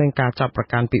ព័ន្ធទៅនឹងការចាប់ប្រ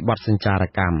កាន់ពីបទសញ្ចារ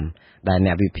កម្មដែលអ្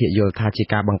នកវិភាគយល់ថាជា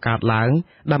ការបង្កើតឡើង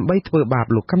ដើម្បីធ្វើបាប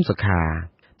លោកកម្មសខា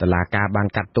តុលាការបាន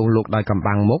កាត់ទោសលោកដោយកំ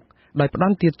បាំងមុខដោយផ្ត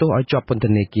ន្ទាទោសឲ្យជាប់ពន្ធ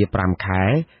នាគារ5ខែ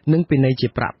និងពិន័យជា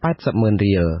ប្រាក់ 80,000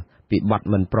 រៀលពីបទ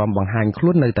មិនព្រមបង្ហាញខ្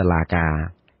លួននៅតុលាការ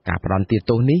ការផ្តន្ទា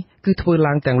ទោសនេះគឺធ្វើ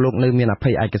ឡើងទាំងលោកនៅមានអភ័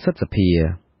យឯកសិទ្ធិសភា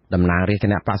តំណាងរាជគ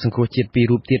ណៈបកសង្គ្រោះជាតិពីរ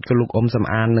រូបទៀតគឺលោកអ៊ុំសំ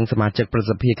អាននិងសមាជិកប្រ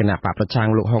សិទ្ធិគណៈបកប្រឆាំង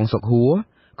លោកហុងសុកហួរ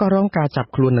ក៏រងការចាប់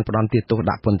ខ្លួននិងផ្តន្ទាទោស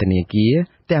ដាក់ពន្ធនាគារ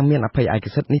ទាំងមានអភ័យឯក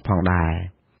សិទ្ធិនេះផងដែរ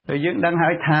យើងដឹងហើ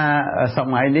យថាស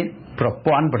ម័យនេះប្រ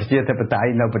ព័ន្ធប្រជាធិបតេយ្យ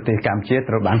នៅប្រទេសកម្ពុជា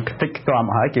ត្រូវបានខ្ទេចខ្ទាំ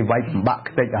ហើយគេវាយបំបាក់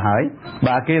ខ្ទេចទៅហើយ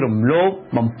បើគេរំលោភ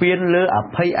បំពានលើអ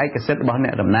ភ័យឯកសិទ្ធិរបស់អ្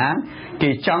នកតំណាងគេ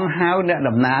ចង់ហៅអ្នក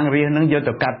តំណាងរាស្ត្រនឹងយក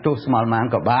ទៅកាត់ទោសស្មើម៉ាន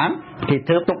ក៏បានគេ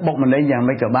ធ្វើទុកបុកម្នេញយ៉ាង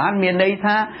ម៉េចក៏បានមានន័យ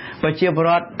ថាប្រជាពលរ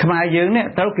ដ្ឋខ្មែរយើងនេះ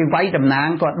ត្រូវគេវាយតំណាង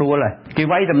គាត់ដួលហើយគេ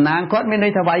វាយតំណាងគាត់មានន័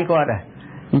យថាវាយគាត់ហើយ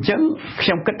អញ្ចឹងខ្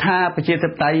ញុំគិតថាប្រជាធិ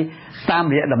បតេយ្យតាម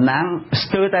រយៈតំណាងស្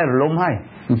ទើរតែរលំហើយ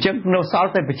អញ្ចឹងនៅសល់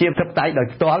តែប្រជាធិបតេយ្យដោយ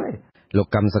ផ្ទាល់ទេលោក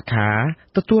កម្មសខា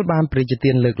ទទួលបានព្រះរាជ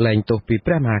ទានលើកលែងទោសពី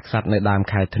ព្រះមហាក្សត្រនៅដើម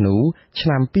ខែធ្នូឆ្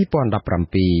នាំ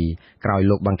2017ក្រោយ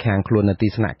លោកបង្ខាំងខ្លួននៅទី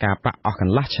ស្នាក់ការបកអស់ក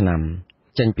ន្លះឆ្នាំ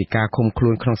ចេញពីការឃុំខ្លួ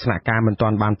នក្នុងស្នាក់ការមិនទា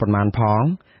ន់បានប៉ុន្មានផង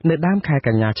នៅដើមខែក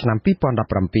ញ្ញាឆ្នាំ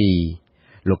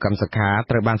2017លោកកម្មសខា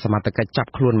ត្រូវបានសមត្ថកិច្ចចាប់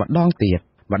ខ្លួនម្ដងទៀត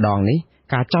ម្ដងនេះ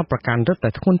ការចោទប្រកាន់រឹតតែ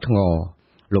ធ្ងន់ធ្ងរ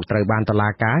លោកត្រូវបានតុលា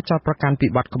ការចោទប្រកាន់ពី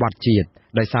បទក្បត់ជាតិ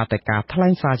ដោយសារតែការថ្លែ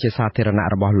ងសារជាសាធារណៈ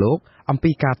របស់លោកអំ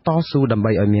ពីការតស៊ូដើម្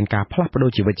បីឲ្យមានការផ្លាស់ប្តូរ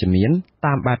ជីវិតជំនាញ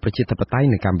តាមបែបប្រជាធិបតេយ្យ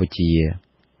នៅកម្ពុជា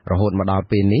រហូតមកដល់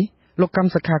ពេលនេះលោកកម្ម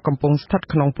សខាកំពុងស្ថិត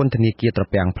ក្នុងពន្ធនាគារត្រ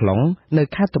ពាំង plong នៅ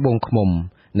ខេត្តត្បូងឃ្មុំ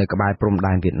នៅក្បែរព្រំ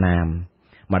ដែនវៀតណាម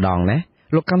ម្ដងនេះ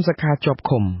លោកកម្មសខាជាប់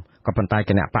ឃុំក៏ប៉ុន្តែ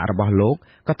គណៈបករបស់លោក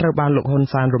ក៏ត្រូវបានលោកហ៊ុន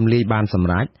សែនរំលាយបានសម្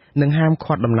រេចនិងហាម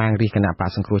ឃាត់តំណាងរាស្ត្រគណៈបក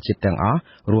សង្គ្រោះជាតិទាំងអស់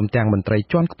រួមទាំងមន្ត្រី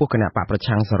ជាន់ខ្ពស់គណៈបកប្រ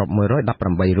ឆាំងសរុប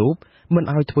118រូបមិន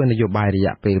ឲ្យធ្វើនយោបាយរ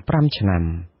យៈពេល5ឆ្នាំ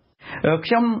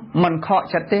ខ្ញុំមិនខក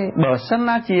ចិត្តទេបើសិន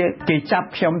ណាជាគេចាប់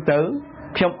ខ្ញុំទៅ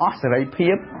ខ្ញុំអស់សេរីភា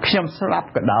ពខ្ញុំស្លាប់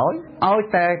ក៏ដោយឲ្យ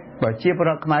តែប្រជាពល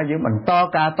រដ្ឋខ្មែរយើងបន្ត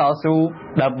ការតស៊ូ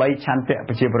ដើម្បីឆន្ទៈ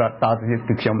ប្រជាពលរដ្ឋតទៅទៀត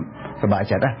គឺខ្ញុំសប្បាយ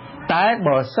ចិត្តដែរតែ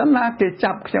បើសិនណាគេ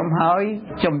ចាប់ខ្ញុំហើយ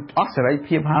ខ្ញុំអស់សេរី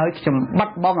ភាពហើយខ្ញុំបា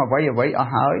ត់បង់អ្វីអ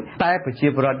ស់ហើយតែប្រជា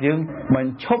ពលរដ្ឋយើងមិន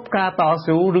ឈប់ការត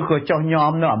ស៊ូឬក៏ចោះញោ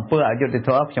មនៅអំពើអយុត្តិធ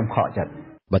ម៌ខ្ញុំខកចិត្ត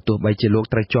បើទោះបីជាលោក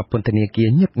ត្រូវជាប់ពន្ធនាគារ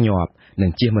ញឹកញាប់និ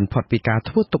ងជៀសមិនផុតពីការ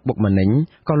ធ្វើទុកបុកម្នេញ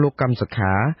ក៏លោកកម្មស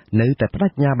ខានៅតែបដិ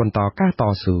ញ្ញាបន្តការត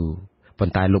ស៊ូប៉ុ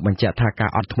ន្តែលោកបញ្ជាក់ថាការ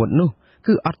អត់ធ្មត់នោះ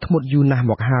គឺអត់ធ្មត់យូរណាស់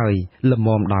មកហើយល្ម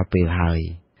មដល់ពេលហើយ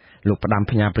លោកផ្ដាំ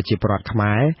ផ្ញើប្រជាពលរដ្ឋខ្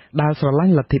មែរដែលស្រឡា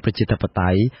ញ់លទ្ធិប្រជាធិបតេ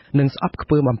យ្យនិងស្អប់ខ្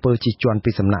ពើមអំពើជិះជាន់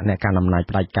ពីសំណាក់អ្នកកាន់អំណាច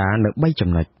ផ្ដាច់ការនៅ3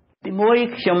ចំណុចទី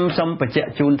1ខ្ញុំសូមបញ្ជាក់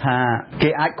ជូនថាគេ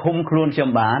អាចឃុំខ្លួនខ្ញុំ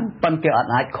បានប៉ុន្តែគេ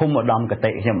អាចឃុំឧត្តមកតេ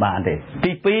ខ្ញុំបានទេ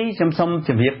ទី2ខ្ញុំសូមជ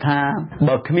ម្រាបថា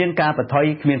បើគ្មានការបថុយ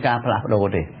គ្មានការផ្លាស់ប្ដូរ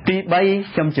ទេទី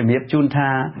3ខ្ញុំជម្រាបជូនថា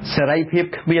សេរីភាព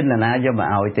គ្មាននរណាយកមក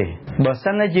ឲ្យទេបើ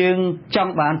សិនណាយើងច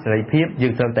ង់បានសេរីភាពយើ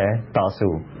ងត្រូវតែតស៊ូ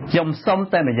ខ្ញុំសូម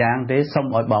តែម្យ៉ាងទេសូម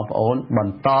ឲ្យបងប្អូនប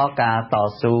ន្តការត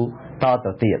ស៊ូត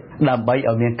ទៅទៀតដើម្បី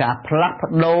ឲ្យមានការផ្លាស់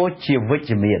ប្ដូរជាវិជ្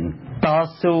ជមានត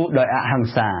ស៊ូដោយអហិង្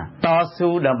សាតស៊ូ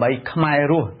ដើម្បីខ្មែរ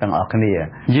រស់ទាំងអស់គ្នា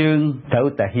យើងត្រូវ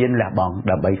តែហ៊ានលះបង់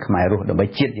ដើម្បីខ្មែររស់ដើម្បី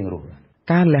ជាតិយើងរស់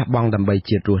ការលះបង់ដើម្បី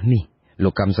ជាតិរស់នេះលោ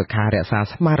កកម្មសុខារក្សា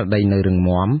ស្មារតីនៅរឹង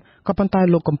មាំក៏ប៉ុន្តែ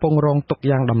លោកកំពុងរងទុក្ខ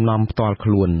យ៉ាងដំណំផ្ទាល់ខ្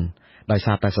លួនដោយ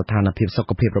សារតែស្ថានភាពសុ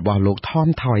ខភាពរបស់លោកថម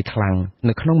ថយខ្លាំង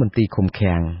នៅក្នុងមន្ទីរឃុំ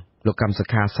ឃាំងលោកកម្មសុ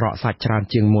ខាស្រកសាច់ច្រើន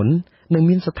ជាងមុននិង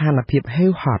មានស្ថានភាពហេ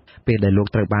វហត់ពេលដែលលោក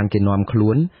ត្រូវបានគេនាំខ្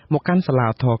លួនមកកាន់សាលា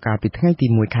ធរកាលពីថ្ងៃទី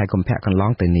1ខែកុម្ភៈកន្ល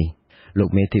ងទៅនេះលោក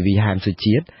មេធាវីហែមសុ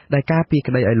ជាតិដែលការពី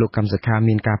ក្តីឲ្យលោកកម្មសុខា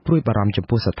មានការព្រួយបារម្ភចំ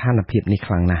ពោះស្ថានភាពនេះ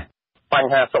ខ្លាំងណាស់ប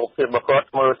ញ្ហាសុខភាពរបស់គាត់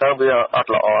មើលទៅវាអ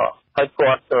ត់ល្អហើយ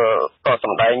គាត់ក៏ស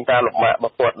ម្ដែងការលំបាករប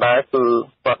ស់គាត់ដែរគឺ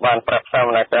គាត់បានប្រាប់សាម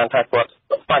ណការថាគាត់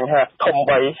បញ្ហាធំ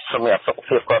3សម្រាប់សុខ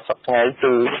ភាពគាត់សប្តាហ៍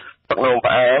គឺទឹកនោម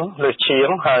ផ្អែមលើសឈាម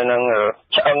ហើយនឹង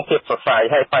ឆ្អឹងភាពសរសៃ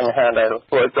ហើយបញ្ហាដែល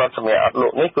ធ្វើឲ្យគាត់សម្រាប់អត់លោ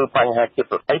កនេះគឺបញ្ហាភាព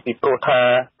សរសៃពីព្រោះថា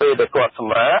ពេលដែលគាត់ស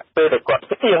ម្រាកពេលដែលគាត់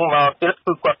ផ្ទៀងមកទៀត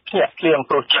គឺគាត់ភ្ញាក់ភ្លៀង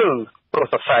ព្រោះឈឺព្រោះ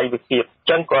សរសៃវាគៀបអញ្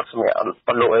ចឹងគាត់សម្រាប់អ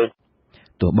ត់លោកអី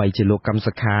ទោះបីជាលោកកម្ម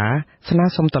សុខាស្នើ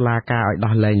សុំតុលាការឲ្យ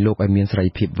ដោះលែងលោកឲ្យមានសេរី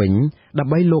ភាពវិញដើ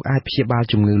ម្បីលោកអាចព្យាបាល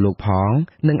ជំងឺលោកផង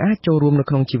និងអាចចូលរួមនៅ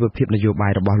ក្នុងជីវភាពនយោបា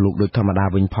យរបស់លោកដូចធម្មតា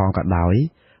វិញផងក៏ដោយ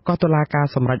ក៏តុលាការ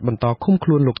សម្រេចបន្តឃុំខ្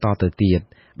លួនលោកតទៅទៀត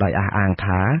ដោយអះអាង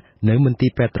ថានៅមន្ទី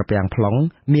រពេទ្យត្រពាំង plong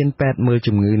មានពេទ្យមើល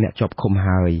ជំងឺអ្នកជាប់ឃុំ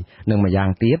ហើយនិងម្យ៉ាង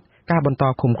ទៀតការបន្ត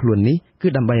ឃុំខ្លួននេះគឺ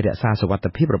ដើម្បីរក្សាសុវត្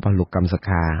ថិភាពរបស់លោកកម្មសុ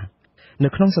ខានៅ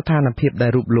ក្នុងស្ថានភាពដែ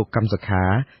លរូបលោកកម្មសុខា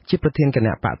ជាប្រធានគ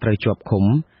ណៈបកត្រូវជាប់ឃុំ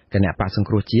គណៈបកសង្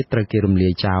គ្រោះជាតិត្រូវគេរំលា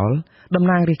យចោលតំ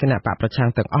ណាងរាជគណៈបកប្រឆាំង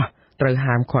ទាំងអស់ត្រូវ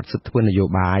ហាមឃាត់សិទ្ធិធ្វើនយោ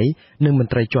បាយនិងម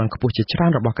ន្ត្រីជាន់ខ្ពស់ជាច្រើ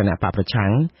នរបស់គណៈបកប្រឆាំ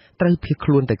ងត្រូវភៀសខ្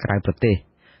លួនទៅក្រៅប្រទេស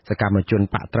សកម្មជន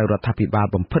បកត្រូវរដ្ឋាភិបាល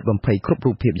បំផិតបំភ័យគ្រប់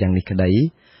រូបភាពយ៉ាងនេះក្តី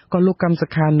ក៏លោកកម្មសុ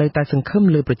ខានៅតែសង្ឃឹម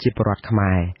លើប្រជាពលរដ្ឋខ្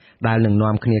មែរដែលនឹង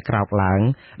នាំគ្នាក្រោកឡើង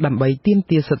ដើម្បីទាម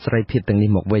ទារសិទ្ធិសេរីភាពទាំងនេះ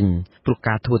មកវិញព្រោះ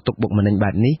ការធ្វើទុកបុកម្នេញបែ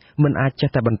បនេះមិនអាចចេះ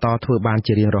តែបន្តធ្វើបាន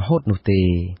ជារៀងរហូតនោះទេ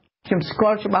ខ្ញុំស្គា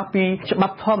ល់ច្បាស់ពីច្បា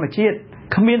ប់ធម្មជាតិ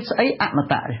គ្មានស្អីអម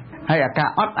តៈទេហើយអាការ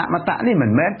អត់អមតៈនេះមិ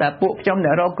នមែនតែពួកខ្ញុំ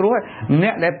ដែលរកគ្រោះអ្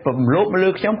នកដែលពំលោបលើ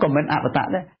ខ្ញុំក៏មិនអមតៈ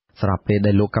ដែរស្របពេល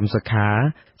ដែលលោកកម្មសុខា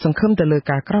សង្ឃឹមទៅលើ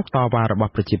ការក្រោកតវ៉ារប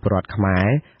ស់ប្រជាពលរដ្ឋខ្មែរ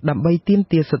ដើម្បីទាម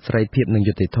ទារសិទ្ធិសេរីភាពនិង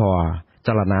យុត្តិធម៌ច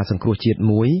លនាសង្គ្រោះជាតិ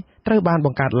មួយត្រូវបានប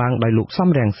ង្កើតឡើងដោយលោកសំ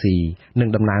រងស៊ីនិង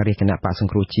តំណាងរាជគណៈបកស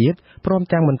ង្គ្រោះជាតិព្រម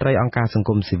ទាំងមន្ត្រីអង្គការសង្គ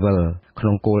មស៊ីវិលក្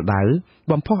នុងគោលដៅ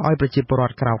បំផុសឲ្យប្រជាពលរ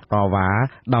ដ្ឋក្រោកតវ៉ា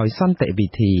ដោយសន្តិវិ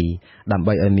ធីដើម្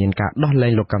បីឲ្យមានការដោះលែ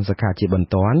ងលោកកម្មសុខាជាបន្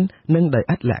ទាន់និងដោយ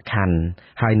ឥតលក្ខខណ្ឌ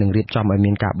ហើយនឹងរៀបចំឲ្យ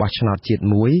មានការបោះឆ្នោតជាតិ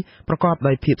មួយប្រកប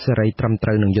ដោយភាពសេរីត្រឹមត្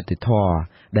រូវនិងយុត្តិធម៌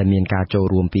ដែលមានការចូល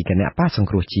រួមពីគណៈបកសង្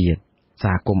គ្រោះជាតិស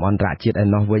ហគមន៍អន្តរជាតិឯ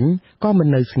ណោះវិញក៏មិន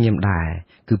នៅស្ងៀមដែរ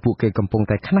គឺពួកគេកំពុង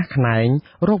តែខ្នះខ្នែង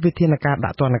រកវិធានការដា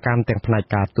ក់ទណ្ឌកម្មទាំងផ្នែក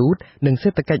ការទូតនិងសេ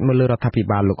ដ្ឋកិច្ចមកលើរដ្ឋាភិ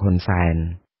បាលលោកហ៊ុនសែន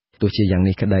ទោះជាយ៉ាង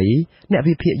នេះក្តីអ្នក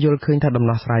វិភាគយល់ឃើញថាដំ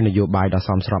ណោះស្រាយនយោបាយដ៏ស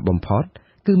មស្របបំផុត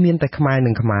គឺមានតែខ្មែរ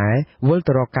និងខ្មែរវិល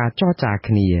ទៅរកការចរចា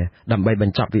គ្នាដើម្បីប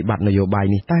ញ្ចប់វិបត្តិនយោបាយ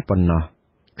នេះតែប៉ុណ្ណោះ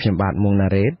ខ្ញុំបាទមុងណា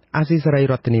រ៉េតអាស៊ីសេរី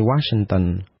រដ្ឋធានី Washington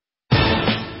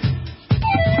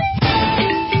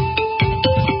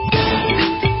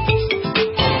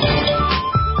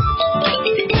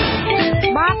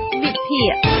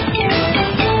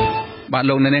បាទ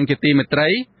លោកអ្នកនាងជាទីមេត្រី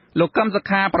លោកកឹមសុ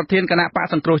ខាប្រធានគណៈបក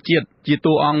សង្គ្រោះជាតិជា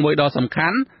តួអង្គមួយដ៏សំខា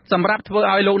ន់សម្រាប់ធ្វើ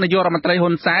ឲ្យលោកនាយករដ្ឋមន្ត្រី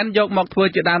ហ៊ុនសែនយកមកធ្វើ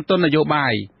ជាដើមទុននយោបា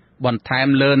យបន្ថែម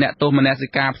លើអ្នកទោសមនសិ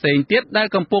ការផ្សេងទៀតដែល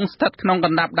កំពុងស្ថិតក្នុងក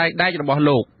ណ្ដាប់ដៃដែករបស់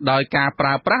លោកដោយការប្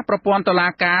រើប្រាស់ប្រព័ន្ធតុលា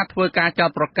ការធ្វើការចោទ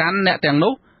ប្រកាន់អ្នកទាំង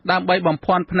នោះដើម្បីបំ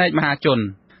ភាន់ភ្នែកមហាជន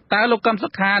តើលោកកឹមសុ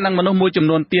ខានិងមនុស្សមួយចំ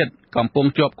នួនទៀតកំពុង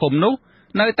ជាប់ឃុំនោះ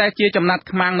នៅតែជាចំណាត់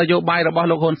ខ្មាំងនយោបាយរបស់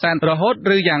លោកហ៊ុនសែនរហូត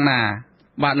ឬយ៉ាងណា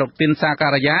បាទលោកទីនសាកា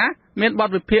រីយ៉ាមានបទ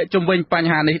វិភាគជំវិញបញ្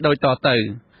ហានេះដូចតទៅ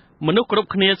មនុស្សគ្រប់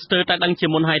គ្នាស្ទើរតែដឹងជា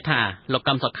មុនហើយថាលោក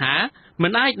កឹមសុខាមិ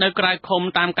នអាចនៅក្រៅឃុំ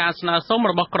តាមការស្នើសុំ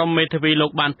របស់ក្រុមមេធាវីលោ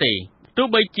កបានទេទោះ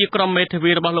បីជាក្រុមមេធា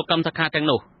វីរបស់លោកកឹមសុខាទាំង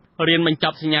នោះរៀនបញ្ច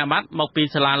ប់សញ្ញាបត្រមកពី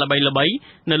សាលាល្បីៗ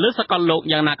នៅលើសកលលោក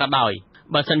យ៉ាងណាក៏ដោយ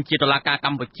បើសិនជាតុលាការក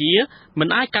ម្ពុជាមិន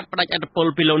អាចកាត់ផ្តាច់ឥទ្ធិពល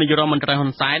ពីលោកនាយរដ្ឋមន្ត្រីហ៊ុ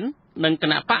នសែននិងគ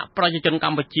ណៈបកប្រជាជនក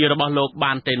ម្ពុជារបស់លោក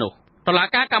បានទេនោះតុលា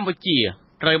ការកម្ពុជា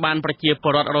ត្រូវបានប្រជាព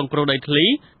លរដ្ឋរងគ្រោះដីធ្លី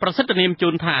ប្រសិទ្ធនាមជូ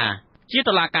នថាជា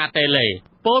តុលាការតេឡេ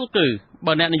ពលគឺ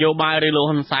បើអ្នកនយោបាយឬលោក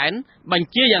ហ៊ុនសែនបញ្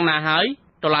ជាយ៉ាងណាហើយ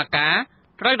តុលាការ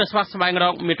ត្រូវតែស្វាស្វែងរ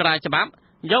កមេត្រាច្បាប់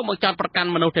យកមកចោទប្រកាន់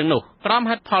មនុស្សទាំងនោះក្រោម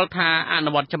ហេតុផលថាអ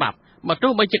នុវត្តច្បាប់បើ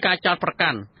ទោះបីជាការចោទប្រកា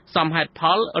ន់សមហេតុផ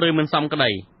លឬមិនសមក្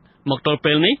តីមកទល់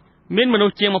ពេលនេះមានមនុ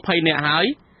ស្សជាង20នាក់ហើយ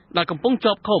ដែលកំពុង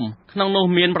ជាប់ឃុំក្នុងនោះ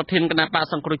មានប្រធានគណៈបក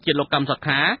សង្គ្រោះជាតិលោកកម្មសុ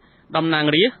ខាតំណាង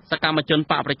រាស្ត្រសកម្មជន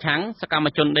បកប្រឆាំងសកម្ម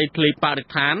ជនដីធ្លីបរិ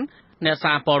ស្ថានអ្នក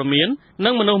សារព័ត៌មាននិ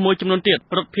ងមនុស្សមួយចំនួនទៀត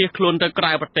រត់ភៀសខ្លួនទៅក្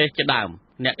រៅប្រទេសជាដើម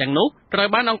អ្នកទាំងនោះត្រូវ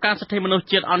បានអង្គការសិទ្ធិមនុស្ស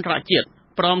ជាតិអន្តរជាតិ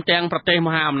ព្រមទាំងប្រទេសម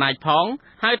ហាអំណាចផង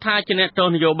ហៅថាជាអ្នកទោស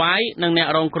នយោបាយនិងអ្នក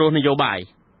រងគ្រោះនយោបាយ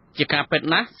ជាការពិត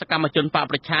ណាស់សកម្មជនបក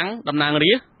ប្រឆាំងតំណាង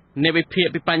រាស្ត្រអ្នកវិភាគ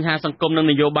ពីបញ្ហាសង្គមនិង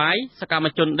នយោបាយសកម្ម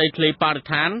ជនដីធ្លីបរិស្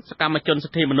ថានសកម្មជនសិ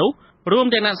ទ្ធិមនុស្សរួម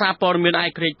ទាំងអ្នកសារព័ត៌មានឯ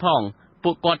ករាជ្យផង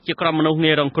ពួកគាត់ជាក្រុមមនុស្ស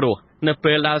ងាយរងគ្រោះនៅ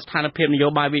ពេលដែលស្ថានភាពនយោ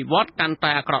បាយវិវត្តកាន់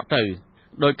តែអាក្រក់ទៅ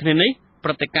ដូចគ្នានេះព្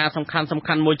រឹត្តិការណ៍សំ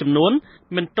ខាន់មួយចំនួន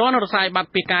មិនទាន់រសាយបាត់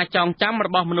ពីការចងចាំរ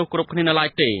បស់មនុស្សគ្រប់គ្នានៅឡើយ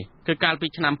ទេគឺកាលពី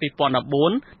ឆ្នាំ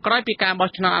2014ក្រោយពីការបោះ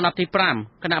ឆ្នោតអាណត្តិទី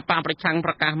5គណៈបកប្រឆាំង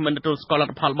ប្រកាសមិនទទួលស្គាល់ល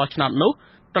ទ្ធផលបោះឆ្នោតនោះ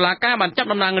តុលាការបានចាប់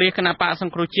តំណាងរាស្ត្រគណៈបកស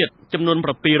ង្គ្រោះជាតិចំនួន7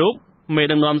រូបមេ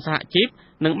ដឹកនាំសហជីព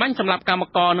និងបាញ់សម្លាប់កម្ម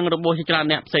ករនិងរបួសជាច្រើន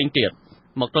អ្នកផ្សេងទៀត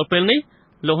មកទល់ពេលនេះ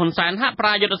លោកហ៊ុនសែនហាក់ប្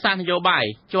រើយុទ្ធសាស្ត្រនយោបាយ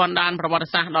ជន់ដានប្រវត្តិ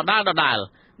សាស្ត្រដដែល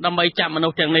ដើម្បីចាប់មនុ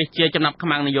ស្សទាំងនេះជាចំណាប់ខ្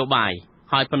មាំងនយោបាយ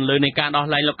ហើយពន្លឺនៃការដោះ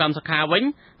លែងលោកកម្មសុខាវិញ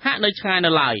ហាក់នៅឆ្ងាយ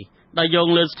នៅឡើយដោយយោង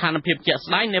លើស្ថានភាពជាក់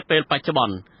ស្ដែងនាពេលបច្ចុប្ប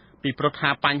ន្នពីព្រោះថា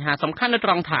បញ្ហាសំខាន់នៅត្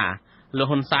រង់ថាលោក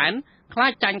ហ៊ុនសែនខ្លា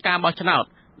ចចាញ់ការបោះឆ្នោត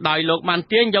ដោយលោកបាន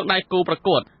ទាញយកដៃគូប្រ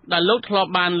កួតដែលលោកធ្លាប់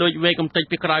បានលួចវេកំតិច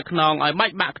ពីក្រោយខ្នងឲ្យបា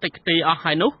ច់បាក់ខ្ទេចខ្ទីអស់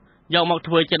ហើយនោះយកមក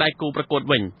ធ្វើជាដៃគូប្រកួត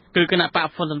វិញគឺគណៈបក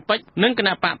ហ៊ុនស៊ុនពេជ្រនិងគ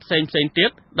ណៈបកផ្សេងទៀត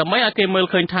ដើម្បីឲ្យគេមើល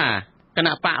ឃើញថាគ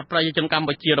ណៈបកប្រជាជនកម្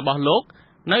ពុជារបស់លោក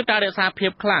នៅតែរក្សាភា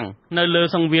ពខ្លាំងនៅលើ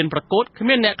សង្វៀនប្រកួតគ្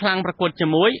មានអ្នកខ្លាំងប្រកួតជា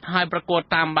មួយហើយប្រកួត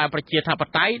តាមបែបប្រជាធិប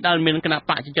តេយ្យដែលមានគណៈ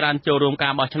បកជាច្រើនចូលរួមកា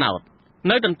របោះឆ្នោត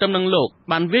នៅទន្ទឹមនឹងលោក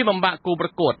បានវាយបំបាក់គូប្រ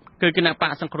កួតគឺគណៈប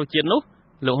កសង្គ្រោះជាតិនោះ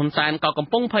លោកហ៊ុនសែនក៏កំ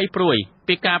ពុងភ័យព្រួយ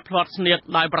ពីការផ្្លាត់ស្នៀត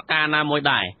ដោយប្រការណាមួយ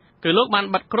ដែរគឺលោកបាន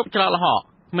បិទគ្រប់ច្រកល្ហក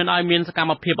មិនឲ្យមានសកម្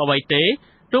មភាពអ្វីទេ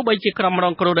ទោះបីជាក្រុមរ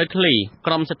ងគ្រោះដោយធ្លី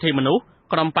ក្រុមសិទ្ធិមនុស្ស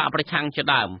ក្រុមបកប្រឆាំងជា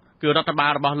ដើមគឺរដ្ឋបា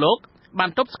លរបស់លោកបាន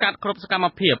ទប់ស្កាត់គ្រប់សកម្ម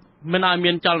ភាពមិនឲ្យ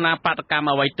មានចលនាបាតកម្ម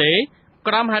អ្វីទេ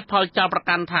ក្រុមហេតុផលចោទប្រ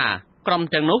កាន់ថាក្រុម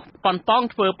ទាំងនោះប៉ុនប៉ង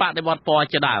ធ្វើបដិវត្តពណ៌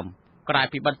ជាដើមក្រៅ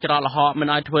ពីបិទច្រកល្ហកមិន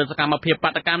ឲ្យធ្វើសកម្មភាពបា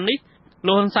តកម្មនេះ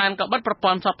លោកហ៊ុនសែនក៏បិទប្រ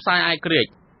ព័ន្ធផ្សព្វផ្សាយឯករាជ្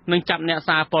យនិងចាប់អ្នក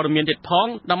សារព័ត៌មានទៀតផង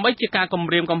ដើម្បីជាការគំ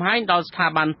រាមកំហែងដល់ស្ថា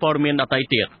ប័នព័ត៌មានដទៃ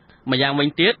ទៀតម្យ៉ាងវិញ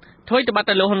ទៀតធ្វើឲ្យបាត់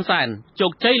តែលោកហ៊ុនសែនជោ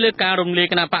គជ័យលើការរំលាយ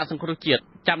គណៈបកសង្គ្រោះជាតិ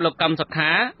ចាប់លោកកម្មសុ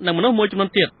ខានិងមនុស្សមួយចំនួន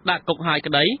ទៀតដាក់គុកហើយ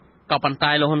ក្តីក៏ប៉ុន្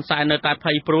តែលោកហ៊ុនសែននៅតែ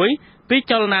ភ័យព្រួយពី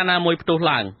ចលនាណាមួយផ្ទុះ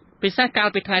ឡើងពិសេសកាល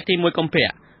ពីថ្ងៃទី1កុម្ភៈ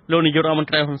លោកនាយករដ្ឋមន្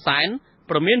ត្រីហ៊ុនសែន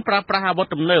ប្រមានប្រើប្រាស់អាវុធ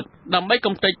ទំនើបដើម្បី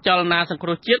កំទេចចលនាសង្គ្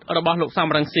រោះជាតិរបស់លោកសំ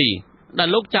រងស៊ីដែល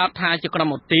លោកចោទថាជាក្រុម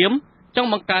ឧទាមចង់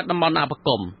បង្កើតតំបន់អបគ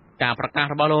មការប្រកាស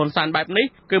របស់លោកហ៊ុនសែនបែបនេះ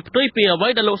គឺផ្ទុយពីអ្វី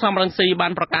ដែលលោកសំរងស៊ីបា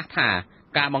នប្រកាសថា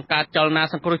ការបង្កើតចលនា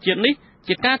សង្គ្រោះជាតិនេះ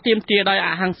ជាការទាមទារដោយអ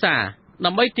ហិង្សា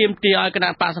ដើម្បីទាមទារឲ្យគណៈ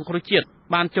បកសង្គ្រោះជាតិ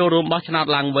បានចូលរួមបោះឆ្នោត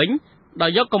ឡើងវិញដោ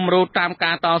យយកគំរូតាម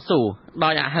ការតស៊ូដោ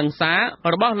យអហិង្សា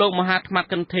របស់លោកមហាថ្មាត់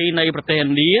កន្ធីនៃប្រទេសឥ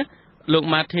ណ្ឌាលោក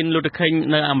Martin Luther King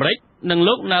នៅអាមេរិកនិង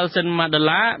លោក Nelson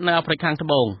Mandela នៅអាហ្វ្រិកខាងត្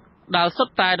បូងដែលសុ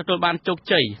ទ្ធតែទទួលបានជោគ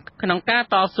ជ័យក្នុងការ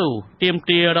តស៊ូទាម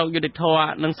ទាររកយុត្តិធម៌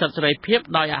និងសិទ្ធិសេរីភាព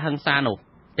ដោយអហិង្សានោះ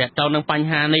តែតើនឹងបញ្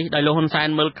ហានេះដោយលោកហ៊ុនសែន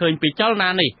មើលឃើញពីចលនា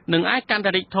នេះនឹងអាចកាន់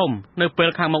តែរីកធំនៅពេល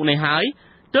ខាងមុខនេះហើយ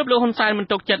ទើបលោកហ៊ុនសែនមិន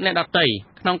ទុកចិត្តអ្នកដទៃ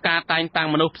ក្នុងការតែងតាំង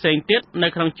មនុស្សផ្សេងទៀតនៅ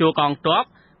ក្នុងជួរកងទ័ព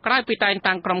ក្រៅពីតែង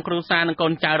តាំងក្រុមគ្រួសារនិងកូ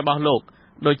នចៅរបស់លោក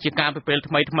ដូចជាការពិពេល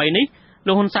ថ្មីនេះ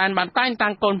លោកហ៊ុនសែនបានតែង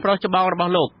តាំងកូនប្រុសច្បងរប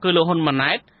ស់លោកគឺលោកហ៊ុនម៉ា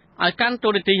ណែតឲ្យកាន់តួ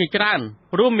នាទីជាច្រើន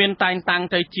រួមមានតែងតាំង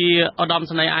ទៅជាឧត្តម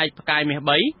សេនីយ៍ឯកផ្កាយមាស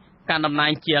3កាន់តំណែ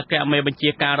ងជាអគ្គមេបញ្ជា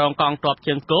ការរងកងទ័ព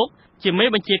ជើងគោកជាមេ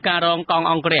បញ្ជាការរងកង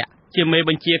អង្គរៈជាមេ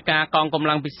បញ្ជាការកងកម្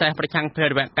លាំងពិសេសប្រឆាំងភេ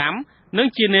រវកម្មនិង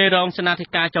ជានាយរងសេនាធិ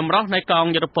ការចម្រុះនៃកង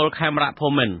យុទ្ធពលខេមរៈភូ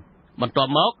មិន្ទបន្ទា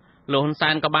ប់មកលោកហ៊ុនសែ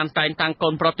នក៏បានតែងតាំងកូ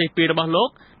នប្រុសទី2របស់លោក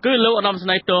គឺលោកឧត្តមសេ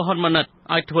នីយ៍តូហ៊ុនម៉ាណិត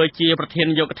ឲ្យធ្វើជាប្រធាន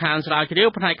នាយកដ្ឋានស្រាវជ្រាវ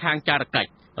ផ្នែកខាងចារកិច្ច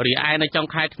រីឯនៅចុង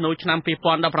ខែធ្នូឆ្នាំ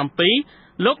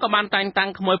2017លោកក៏បានតែងតាំង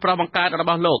ក្មួយប្រុសបង្កើតរ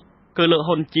បស់លោកគឺលោក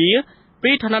ហ៊ុនជា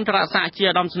ពីឋានន្តរស័ក្តិជា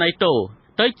ឧត្តមសេនីយ៍តូ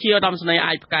ទៅជាឧត្តមសេនីយ៍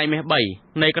ឯកផ្កាយមាស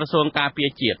3នៃក្រសួងការពារ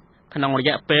ជាតិក្នុងរ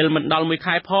យៈពេលមិនដល់1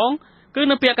ខែផងគឺ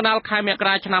នៅពេលកណ្ដាលខែមក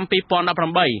រាឆ្នាំ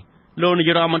2018លោកនាយ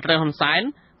ករដ្ឋមន្ត្រីហ៊ុនសែន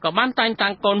ក៏បានតែង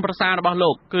តាំងកូនប្រសាររបស់លោ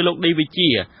កគឺលោកឌីវិជា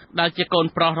ដែលជាកូន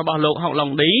ប្រុសរបស់លោកហុកឡុង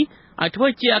ឌីឲ្យធ្វើ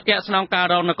ជាអគ្គស្នងការ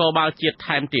រងនគរបាលជាតិ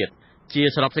ថែមទៀតជា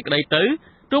សរុបសេចក្តីទៅ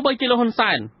ទោះបីជាលោកហ៊ុន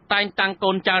សែនតែងតាំង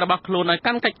កូនចៅរបស់ខ្លួនឲ្យ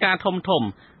កាន់កិច្ចការធំ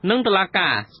និងតុលាកា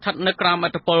រស្ថិតនៅក្រោមឥ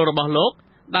ទ្ធិពលរបស់លោក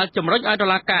ដែលជំរុញឲ្យតុ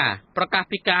លាការប្រកាស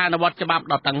ពីការអនុវត្តច្បាប់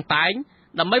ដ៏តឹងតែង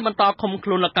ដើម្បីបន្តឃុំខ្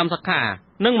លួនលោកកម្មសុខា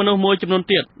និងមនុស្សមួយចំនួន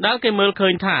ទៀតដែលគេមើលឃើ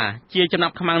ញថាជាចំណា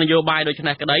ប់ខ្មាំងនយោបាយដូច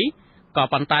នេះក្តីក៏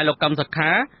ប៉ុន្តែលោកកម្មសុខា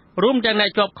រួមទាំងអ្នក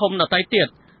ជាប់ឃុំដទៃទៀត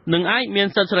នឹងអាចមាន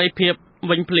សិទ្ធិសេរីភាព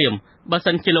វិញភ្លាមបើ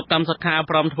សិនជាលោកកម្មសខា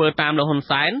ព្រមធ្វើតាមលោកហ៊ុន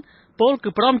សែនពលគឺ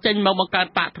ព្រមចេញមកបង្កើត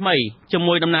បកថ្មីជា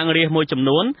មួយតំណាងរាស្ត្រមួយចំ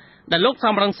នួនដែលលោក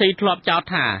សំរងស៊ីធ្លាប់ចោទ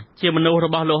ថាជាមនុស្សរ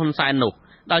បស់លោកហ៊ុនសែននោះ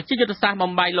ដែលជាយុទ្ធសាស្ត្រ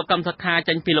បំបែកលោកកម្មសខា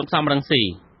ចេញពីលោកសំរងស៊ី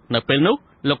នៅពេលនោះ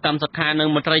លោកកម្មសខានិង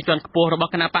មន្ត្រីជាន់ខ្ពស់រប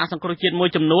ស់គណៈបកសង្គ្រោះជាតិមួយ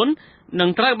ចំនួននឹង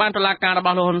ត្រូវបានតុលាការរប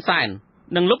ស់លោកហ៊ុនសែន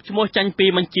នឹងលុបឈ្មោះចេញពី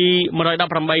បញ្ជី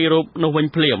118រូបនោះវិញ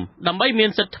ភ្លាមដើម្បីមាន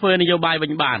សិទ្ធិធ្វើនយោបាយវិ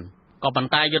ញបានក៏ប៉ុន្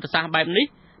តែយុទ្ធសាស្ត្របែបនេះ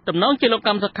តំណងជាលោកក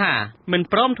ម្មសខាមិន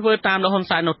ព្រមធ្វើតាមលោកហ៊ុន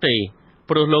សែននោះទេ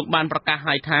ព្រោះលោកបានប្រកាស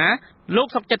ឲ្យថាលោក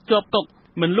សុខចិត្តជាប់គុក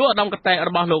មិនលួចឧត្តមគតិរ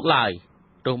បស់លោកឡើយ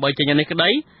ទោះបីជាយ៉ាងនេះក្តី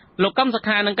លោកកម្មស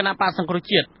ខានិងគណៈបកសង្គ្រោះ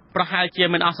ជាតិប្រហែលជា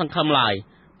មិនអស់សង្ឃឹមឡើយ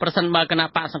ប្រសិនបើគណៈ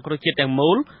បកសង្គ្រោះជាតិទាំងមូ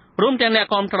លរួមទាំងអ្នក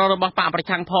គាំទ្ររបស់បកប្រ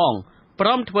ឆាំងផងព្រ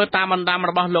មធ្វើតាមបណ្ដាំ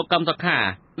របស់លោកកម្មសខា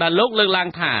ដែលលោកលើកឡើង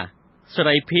ថាសេ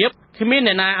រីភាពគ្មាន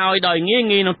អ្នកណាឲ្យដោយងាយ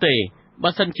ៗនោះទេបើ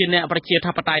សិនជាអ្នកប្រជា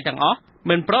ធិបតេយ្យទាំងអស់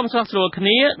មិនព្រមស្រុះស្រួលគ្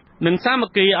នានឹងសាម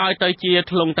គ្គីឲ្យទៅជា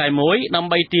ធ្លុងតែមួយដើម្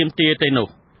បីទាមទារទេនោះ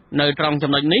នៅត្រង់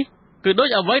ចំណុចនេះគឺដូច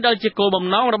អ្វីដែលជាគោលបំ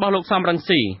ណងរបស់លោកសំរង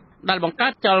ស៊ីដែលបង្កើ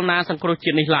តចលនាសង្គ្រោះជា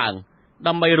តិនេះឡើង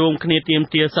ដើម្បីរួមគ្នាទាម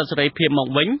ទារសិទ្ធិសេរីភាពមក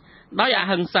វិញដោយអ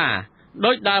ហិង្សា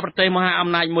ដោយដែលប្រទេសមហាអំ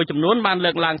ណាចមួយចំនួនបាន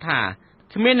លើកឡើងថា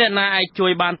គ្មានអ្នកណាអាចជួ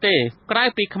យបានទេក្រៅ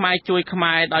ពីខ្មែរជួយខ្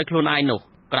មែរដោយខ្លួនឯងនោះ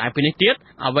ក្រៅពីនេះទៀត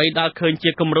អ្វីដែលឃើញជា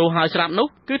គំរូហើយស្រាប់នោះ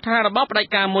គឺថារបបផ្ដាច់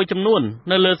ការមួយចំនួន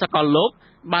នៅលើសកលលោក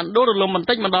បានដួលរលំបន្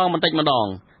តិចម្ដង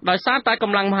ដោយសារតែក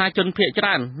ម្លាំងមហាជនភាគច្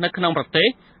រើននៅក្នុងប្រទេស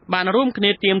បានរួមគ្នា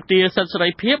ទាមទារសិទ្ធិសេរី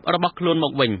ភាពរបស់ខ្លួនម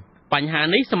កវិញបញ្ហា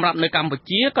នេះសម្រាប់នៅកម្ពុ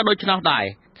ជាក៏ដូចនោះដែរ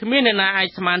គ្មានអ្នកណាអាច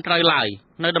ស្មានត្រូវឡើយ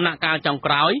នៅដំណាក់កាលចុង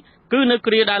ក្រោយគឺនៅ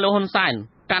គ្រាដែលលោកហ៊ុនសែន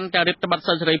កាន់តែរិទ្ធបတ်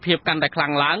សិទ្ធិសេរីភាពកាន់តែខ្លាំ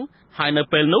ងឡើងហើយនៅ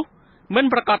ពេលនោះមិន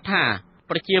ប្រកាសថា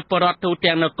ប្រជាពលរដ្ឋទូ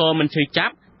ទាំងនគរមិនឈឺចា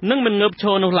ប់និងមិនងើបឈ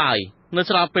រនោះឡើយនៅ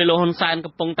ស្របពេលលោកហ៊ុនសែន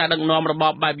កំពុងតែដឹកនាំរប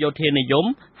បបែបយោធានិយម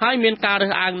ហើយមានការរើ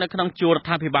សអើងនៅក្នុងជួររដ្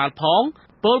ឋាភិបាលផង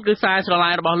ពលគឺខ្សែស្រឡា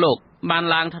យរបស់លោកបាន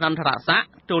ឡើងឋានន្តរស័ក្តិ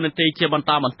ទូនាទីជាបន្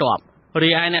តបន្ទាប់រី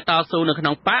ឯអ្នកតស៊ូនៅក្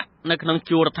នុងបកនៅក្នុង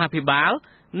ជួររដ្ឋាភិបាល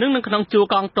និងនៅក្នុងជួរ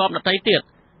កងទ័ពដទៃទៀត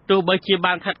ទោះបីជា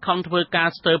បានខិតខំធ្វើការ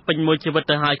ស្ទើរពេញមួយជីវិត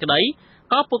ទៅហើយក្តី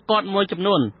ក៏ពួកគាត់មួយចំ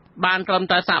នួនបានត្រឹម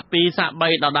តែសាក់2សាក់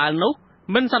3ដដែលនោះ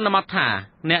មិនសន្មតថា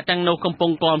អ្នកទាំងនោះកំពុ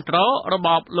ងគាំទ្ររប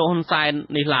បលោកហ៊ុនសែន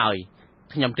នេះឡើយ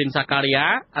ខ្ញុំទីនសាការីយ៉ា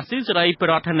អាស៊ីសេរីប្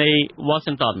រធានាធិប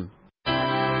តី Washington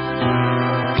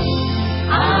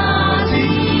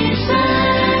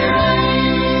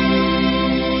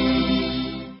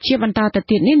ជាបន្តទៅ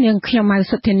ទៀតនេះនាងខ្ញុំម៉ៅ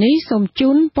សុធានីសូមជូ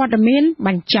នព័ត៌មានប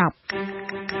ញ្ចប់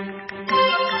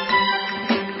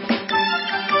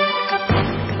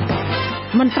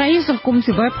មន្ត្រីសង្គម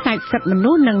ស៊ីវិលផ្នែកសិទ្ធិម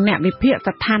នុស្សនិងអ្នកវិភាគ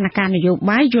ស្ថានភាពនយោ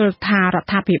បាយយល់ថារដ្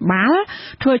ឋាភិបាល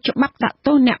ធ្វើច្បាប់ដាក់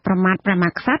ទោសអ្នកប្រមាថព្រះម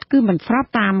ហាក្សត្រគឺមិនស្រប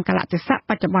តាមកលៈទេសៈ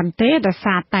បច្ចុប្បន្នទេដោយ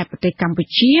សារតែប្រទេសកម្ពុ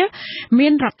ជាមា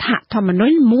នរដ្ឋធម្មនុ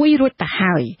ញ្ញមួយរួចទៅ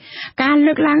ហើយការ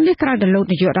លើកឡើងនេះក្រោយពីលោក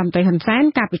នាយករដ្ឋមន្ត្រីហ៊ុនសែន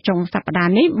កាលពីចុងសប្តា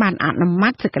ហ៍នេះបានអនុម័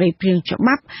តសេចក្តីព្រាងច្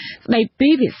បាប់ស្តីពី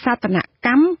វិសោធនក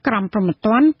ម្មក្រមព្រហ្មទ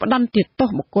ណ្ឌផ្តន្ទាទោស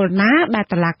បុគ្គលណាដែល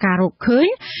តុលាការរកឃើញ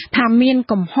ថាមាន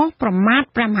កំហុសប្រមាថ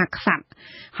ព្រះមហាក្សត្រ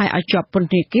ហើយឲ្យជាប់ពន្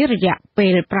ធនាគាររយៈពេ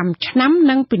ល5ឆ្នាំ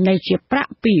និងពិន័យជាប្រា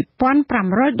ក់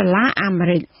$2,500អាមេ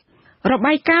រិក រ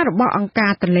បាយការណ៍របស់អង្គកា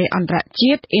រទន្លេអន្តរ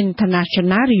ជាតិ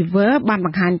International River បានប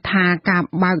ង្ហាញថាការ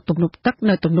បើកទំនប់ទឹក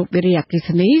នៅទំនប់វារីអគ្គិស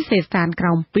នីសេសានក្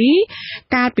រោម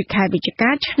2កាលពីខែវិច្ឆិកា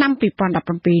ឆ្នាំ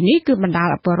2017នេះគឺបណ្ដាល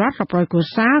ឲ្យពលរដ្ឋរាប់រយគ្រួ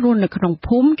សាររស់នៅក្នុង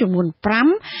ភូមិចំនួន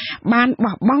5បាន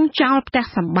បោះបង់ចោលផ្ទះ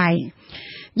សម្បែង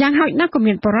យ៉ាងហោចណាស់ក៏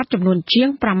មានពលរដ្ឋចំនួនជាង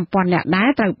 5,000 នាក់ដែរ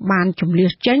ត្រូវបានជម្លៀ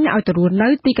សចេញឲ្យទៅរស់នៅ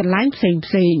ទីកន្លែងផ្សេង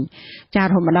ៗចារ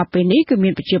ហូតមកដល់ពេលនេះគឺមា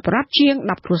នប្រជាពលរដ្ឋជាង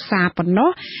10គ្រួសារប៉ុណ្ណោះ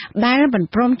ដែលមិន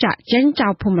ព្រមចាក់ចេញចោ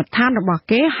លភូមិឋានរបស់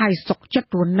គេហើយសុខចិត្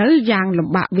តរស់នៅយ៉ាងលំ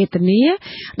បាកវេទនា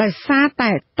ដោយសារតែ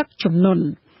ទឹកជំនន់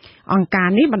អង្គការ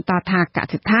នេះបន្តថាក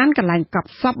សិដ្ឋានកន្លែងកប់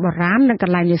សពបុរាណនិងក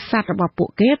ន្លែងនេសាទរបស់ពួក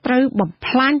គេត្រូវបំ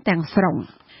ផ្លាញទាំងស្រុង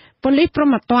ប៉ូលីសព្រ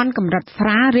ហ្មទណ្ឌកម្រិតស្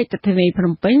រាលរាជធានីភ្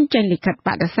នំពេញចេញលិខិតប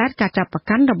ដិសេធការចាប់ប្រ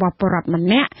កាន់របស់ពលរដ្ឋម្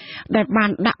នាក់ដែលបាន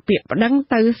ដាក់ពាក្យប្តឹង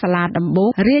ទៅសាលាដំបូង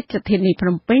រាជធានីភ្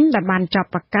នំពេញដែលបានចាប់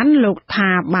ប្រកាន់លោកថា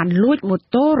បានលួចម៉ូ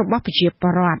តូរបស់ប្រជាព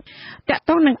លរដ្ឋតាក់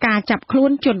ទងនឹងការចាប់ខ្លួ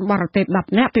នជនបរទេស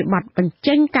10នាក់ពីបទបញ្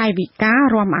ចេញកាយវិការ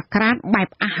រាំអាក្រាតបែប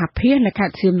អាហាភាសនៅខេ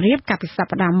ត្តសៀមរាបកាលពីស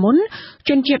ប្តាហ៍មុន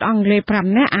ជនជាតិអង់គ្លេស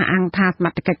5នាក់អះអាងថាសម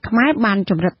ត្ថកិច្ចខ្មែរបាន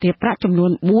ចម្រិតទារប្រាក់ចំនួ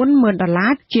ន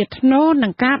$40,000ជាថ្នូរនឹ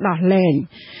ងការដោះលែង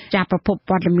ចាប្រភព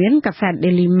ព័ត៌មានកាសែត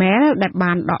Daily Mail ដែល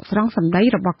បានដកស្រង់សម្ដី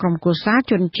របស់ក្រុមគូសា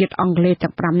ជនជាតិអង់គ្លេស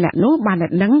ទាំង5នាក់នោះបានឲ្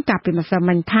យដឹងកាលពីម្សិល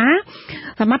មិញថា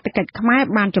សមត្ថកិច្ចខ្មែរ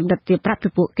បានចំណាត់ទារប្រាក់ពី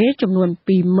ពួកគេចំនួន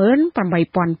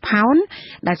 28,000 ផោន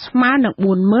ដែលស្មើនឹង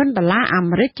 $40,000 អា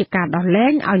មេរិកជាការដោះលែ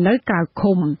ងឲ្យនៅក្រៅ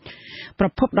ឃុំប្រ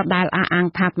ភពដដែលអះអាង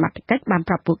ថាសមត្ថកិច្ចបាន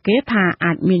ប្រាប់ពួកគេថា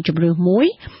អាចមានជំរឿនមួយ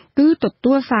គឺទ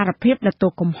ទួលសារភាពនៅទោ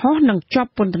សកំហុសនិងជាប់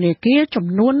ពន្ធនាគារចំ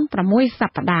នួន6 ស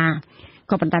ប្តាហ៍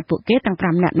ក៏ប៉ុន្តែពួកគេទាំង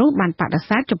5នាក់នោះបានបដិ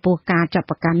សេធចំពោះការចាប់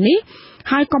ប្រកាន់នេះ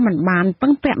ហើយក៏មិនបានពឹ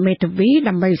ងពាក់មេធាវី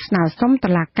ដើម្បីស្នើសុំតុ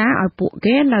លាការឲ្យពួក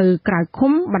គេនៅក្រៅ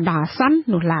ឃុំបណ្ដោះអាសន្ន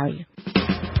នោះឡើយ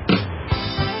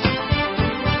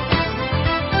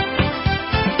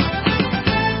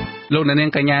លោកអ្នកនា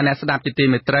ងកញ្ញាអ្នកស្ដាប់ជាទី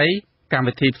មេត្រីកម្ម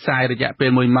វិធីផ្សាយរយៈពេល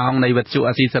1ម៉ោងនៃវិទ្យុ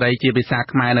អាស៊ីសេរីជាភាសា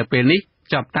ខ្មែរនៅពេលនេះ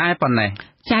ចប់តែប៉ុណ្ណេះ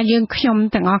ចាយើងខ្ញុំ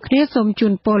ទាំងអស់គ្នាសូមជូ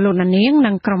នពរលោកអ្នកនាង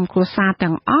និងក្រុមគ្រួសារ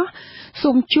ទាំងអស់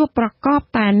សូមជួបប្រកប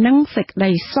តែនឹងសេចក្តី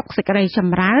សុខសេចក្តីច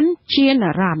ម្រើនជា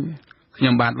និរន្តរ៍ខ្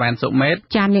ញុំបាទវ៉ែនសុមេត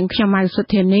ចានាងខ្ញុំម៉ៅសុ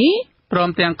ធានីព្រម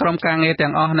ទាំងក្រុមការងារទាំ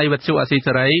ងអស់នៃវិទ្យុអាស៊ី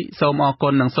សេរីសូមអរគុ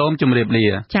ណនិងសូមជម្រាបលា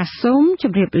ចាសូមជ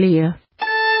ម្រាបលា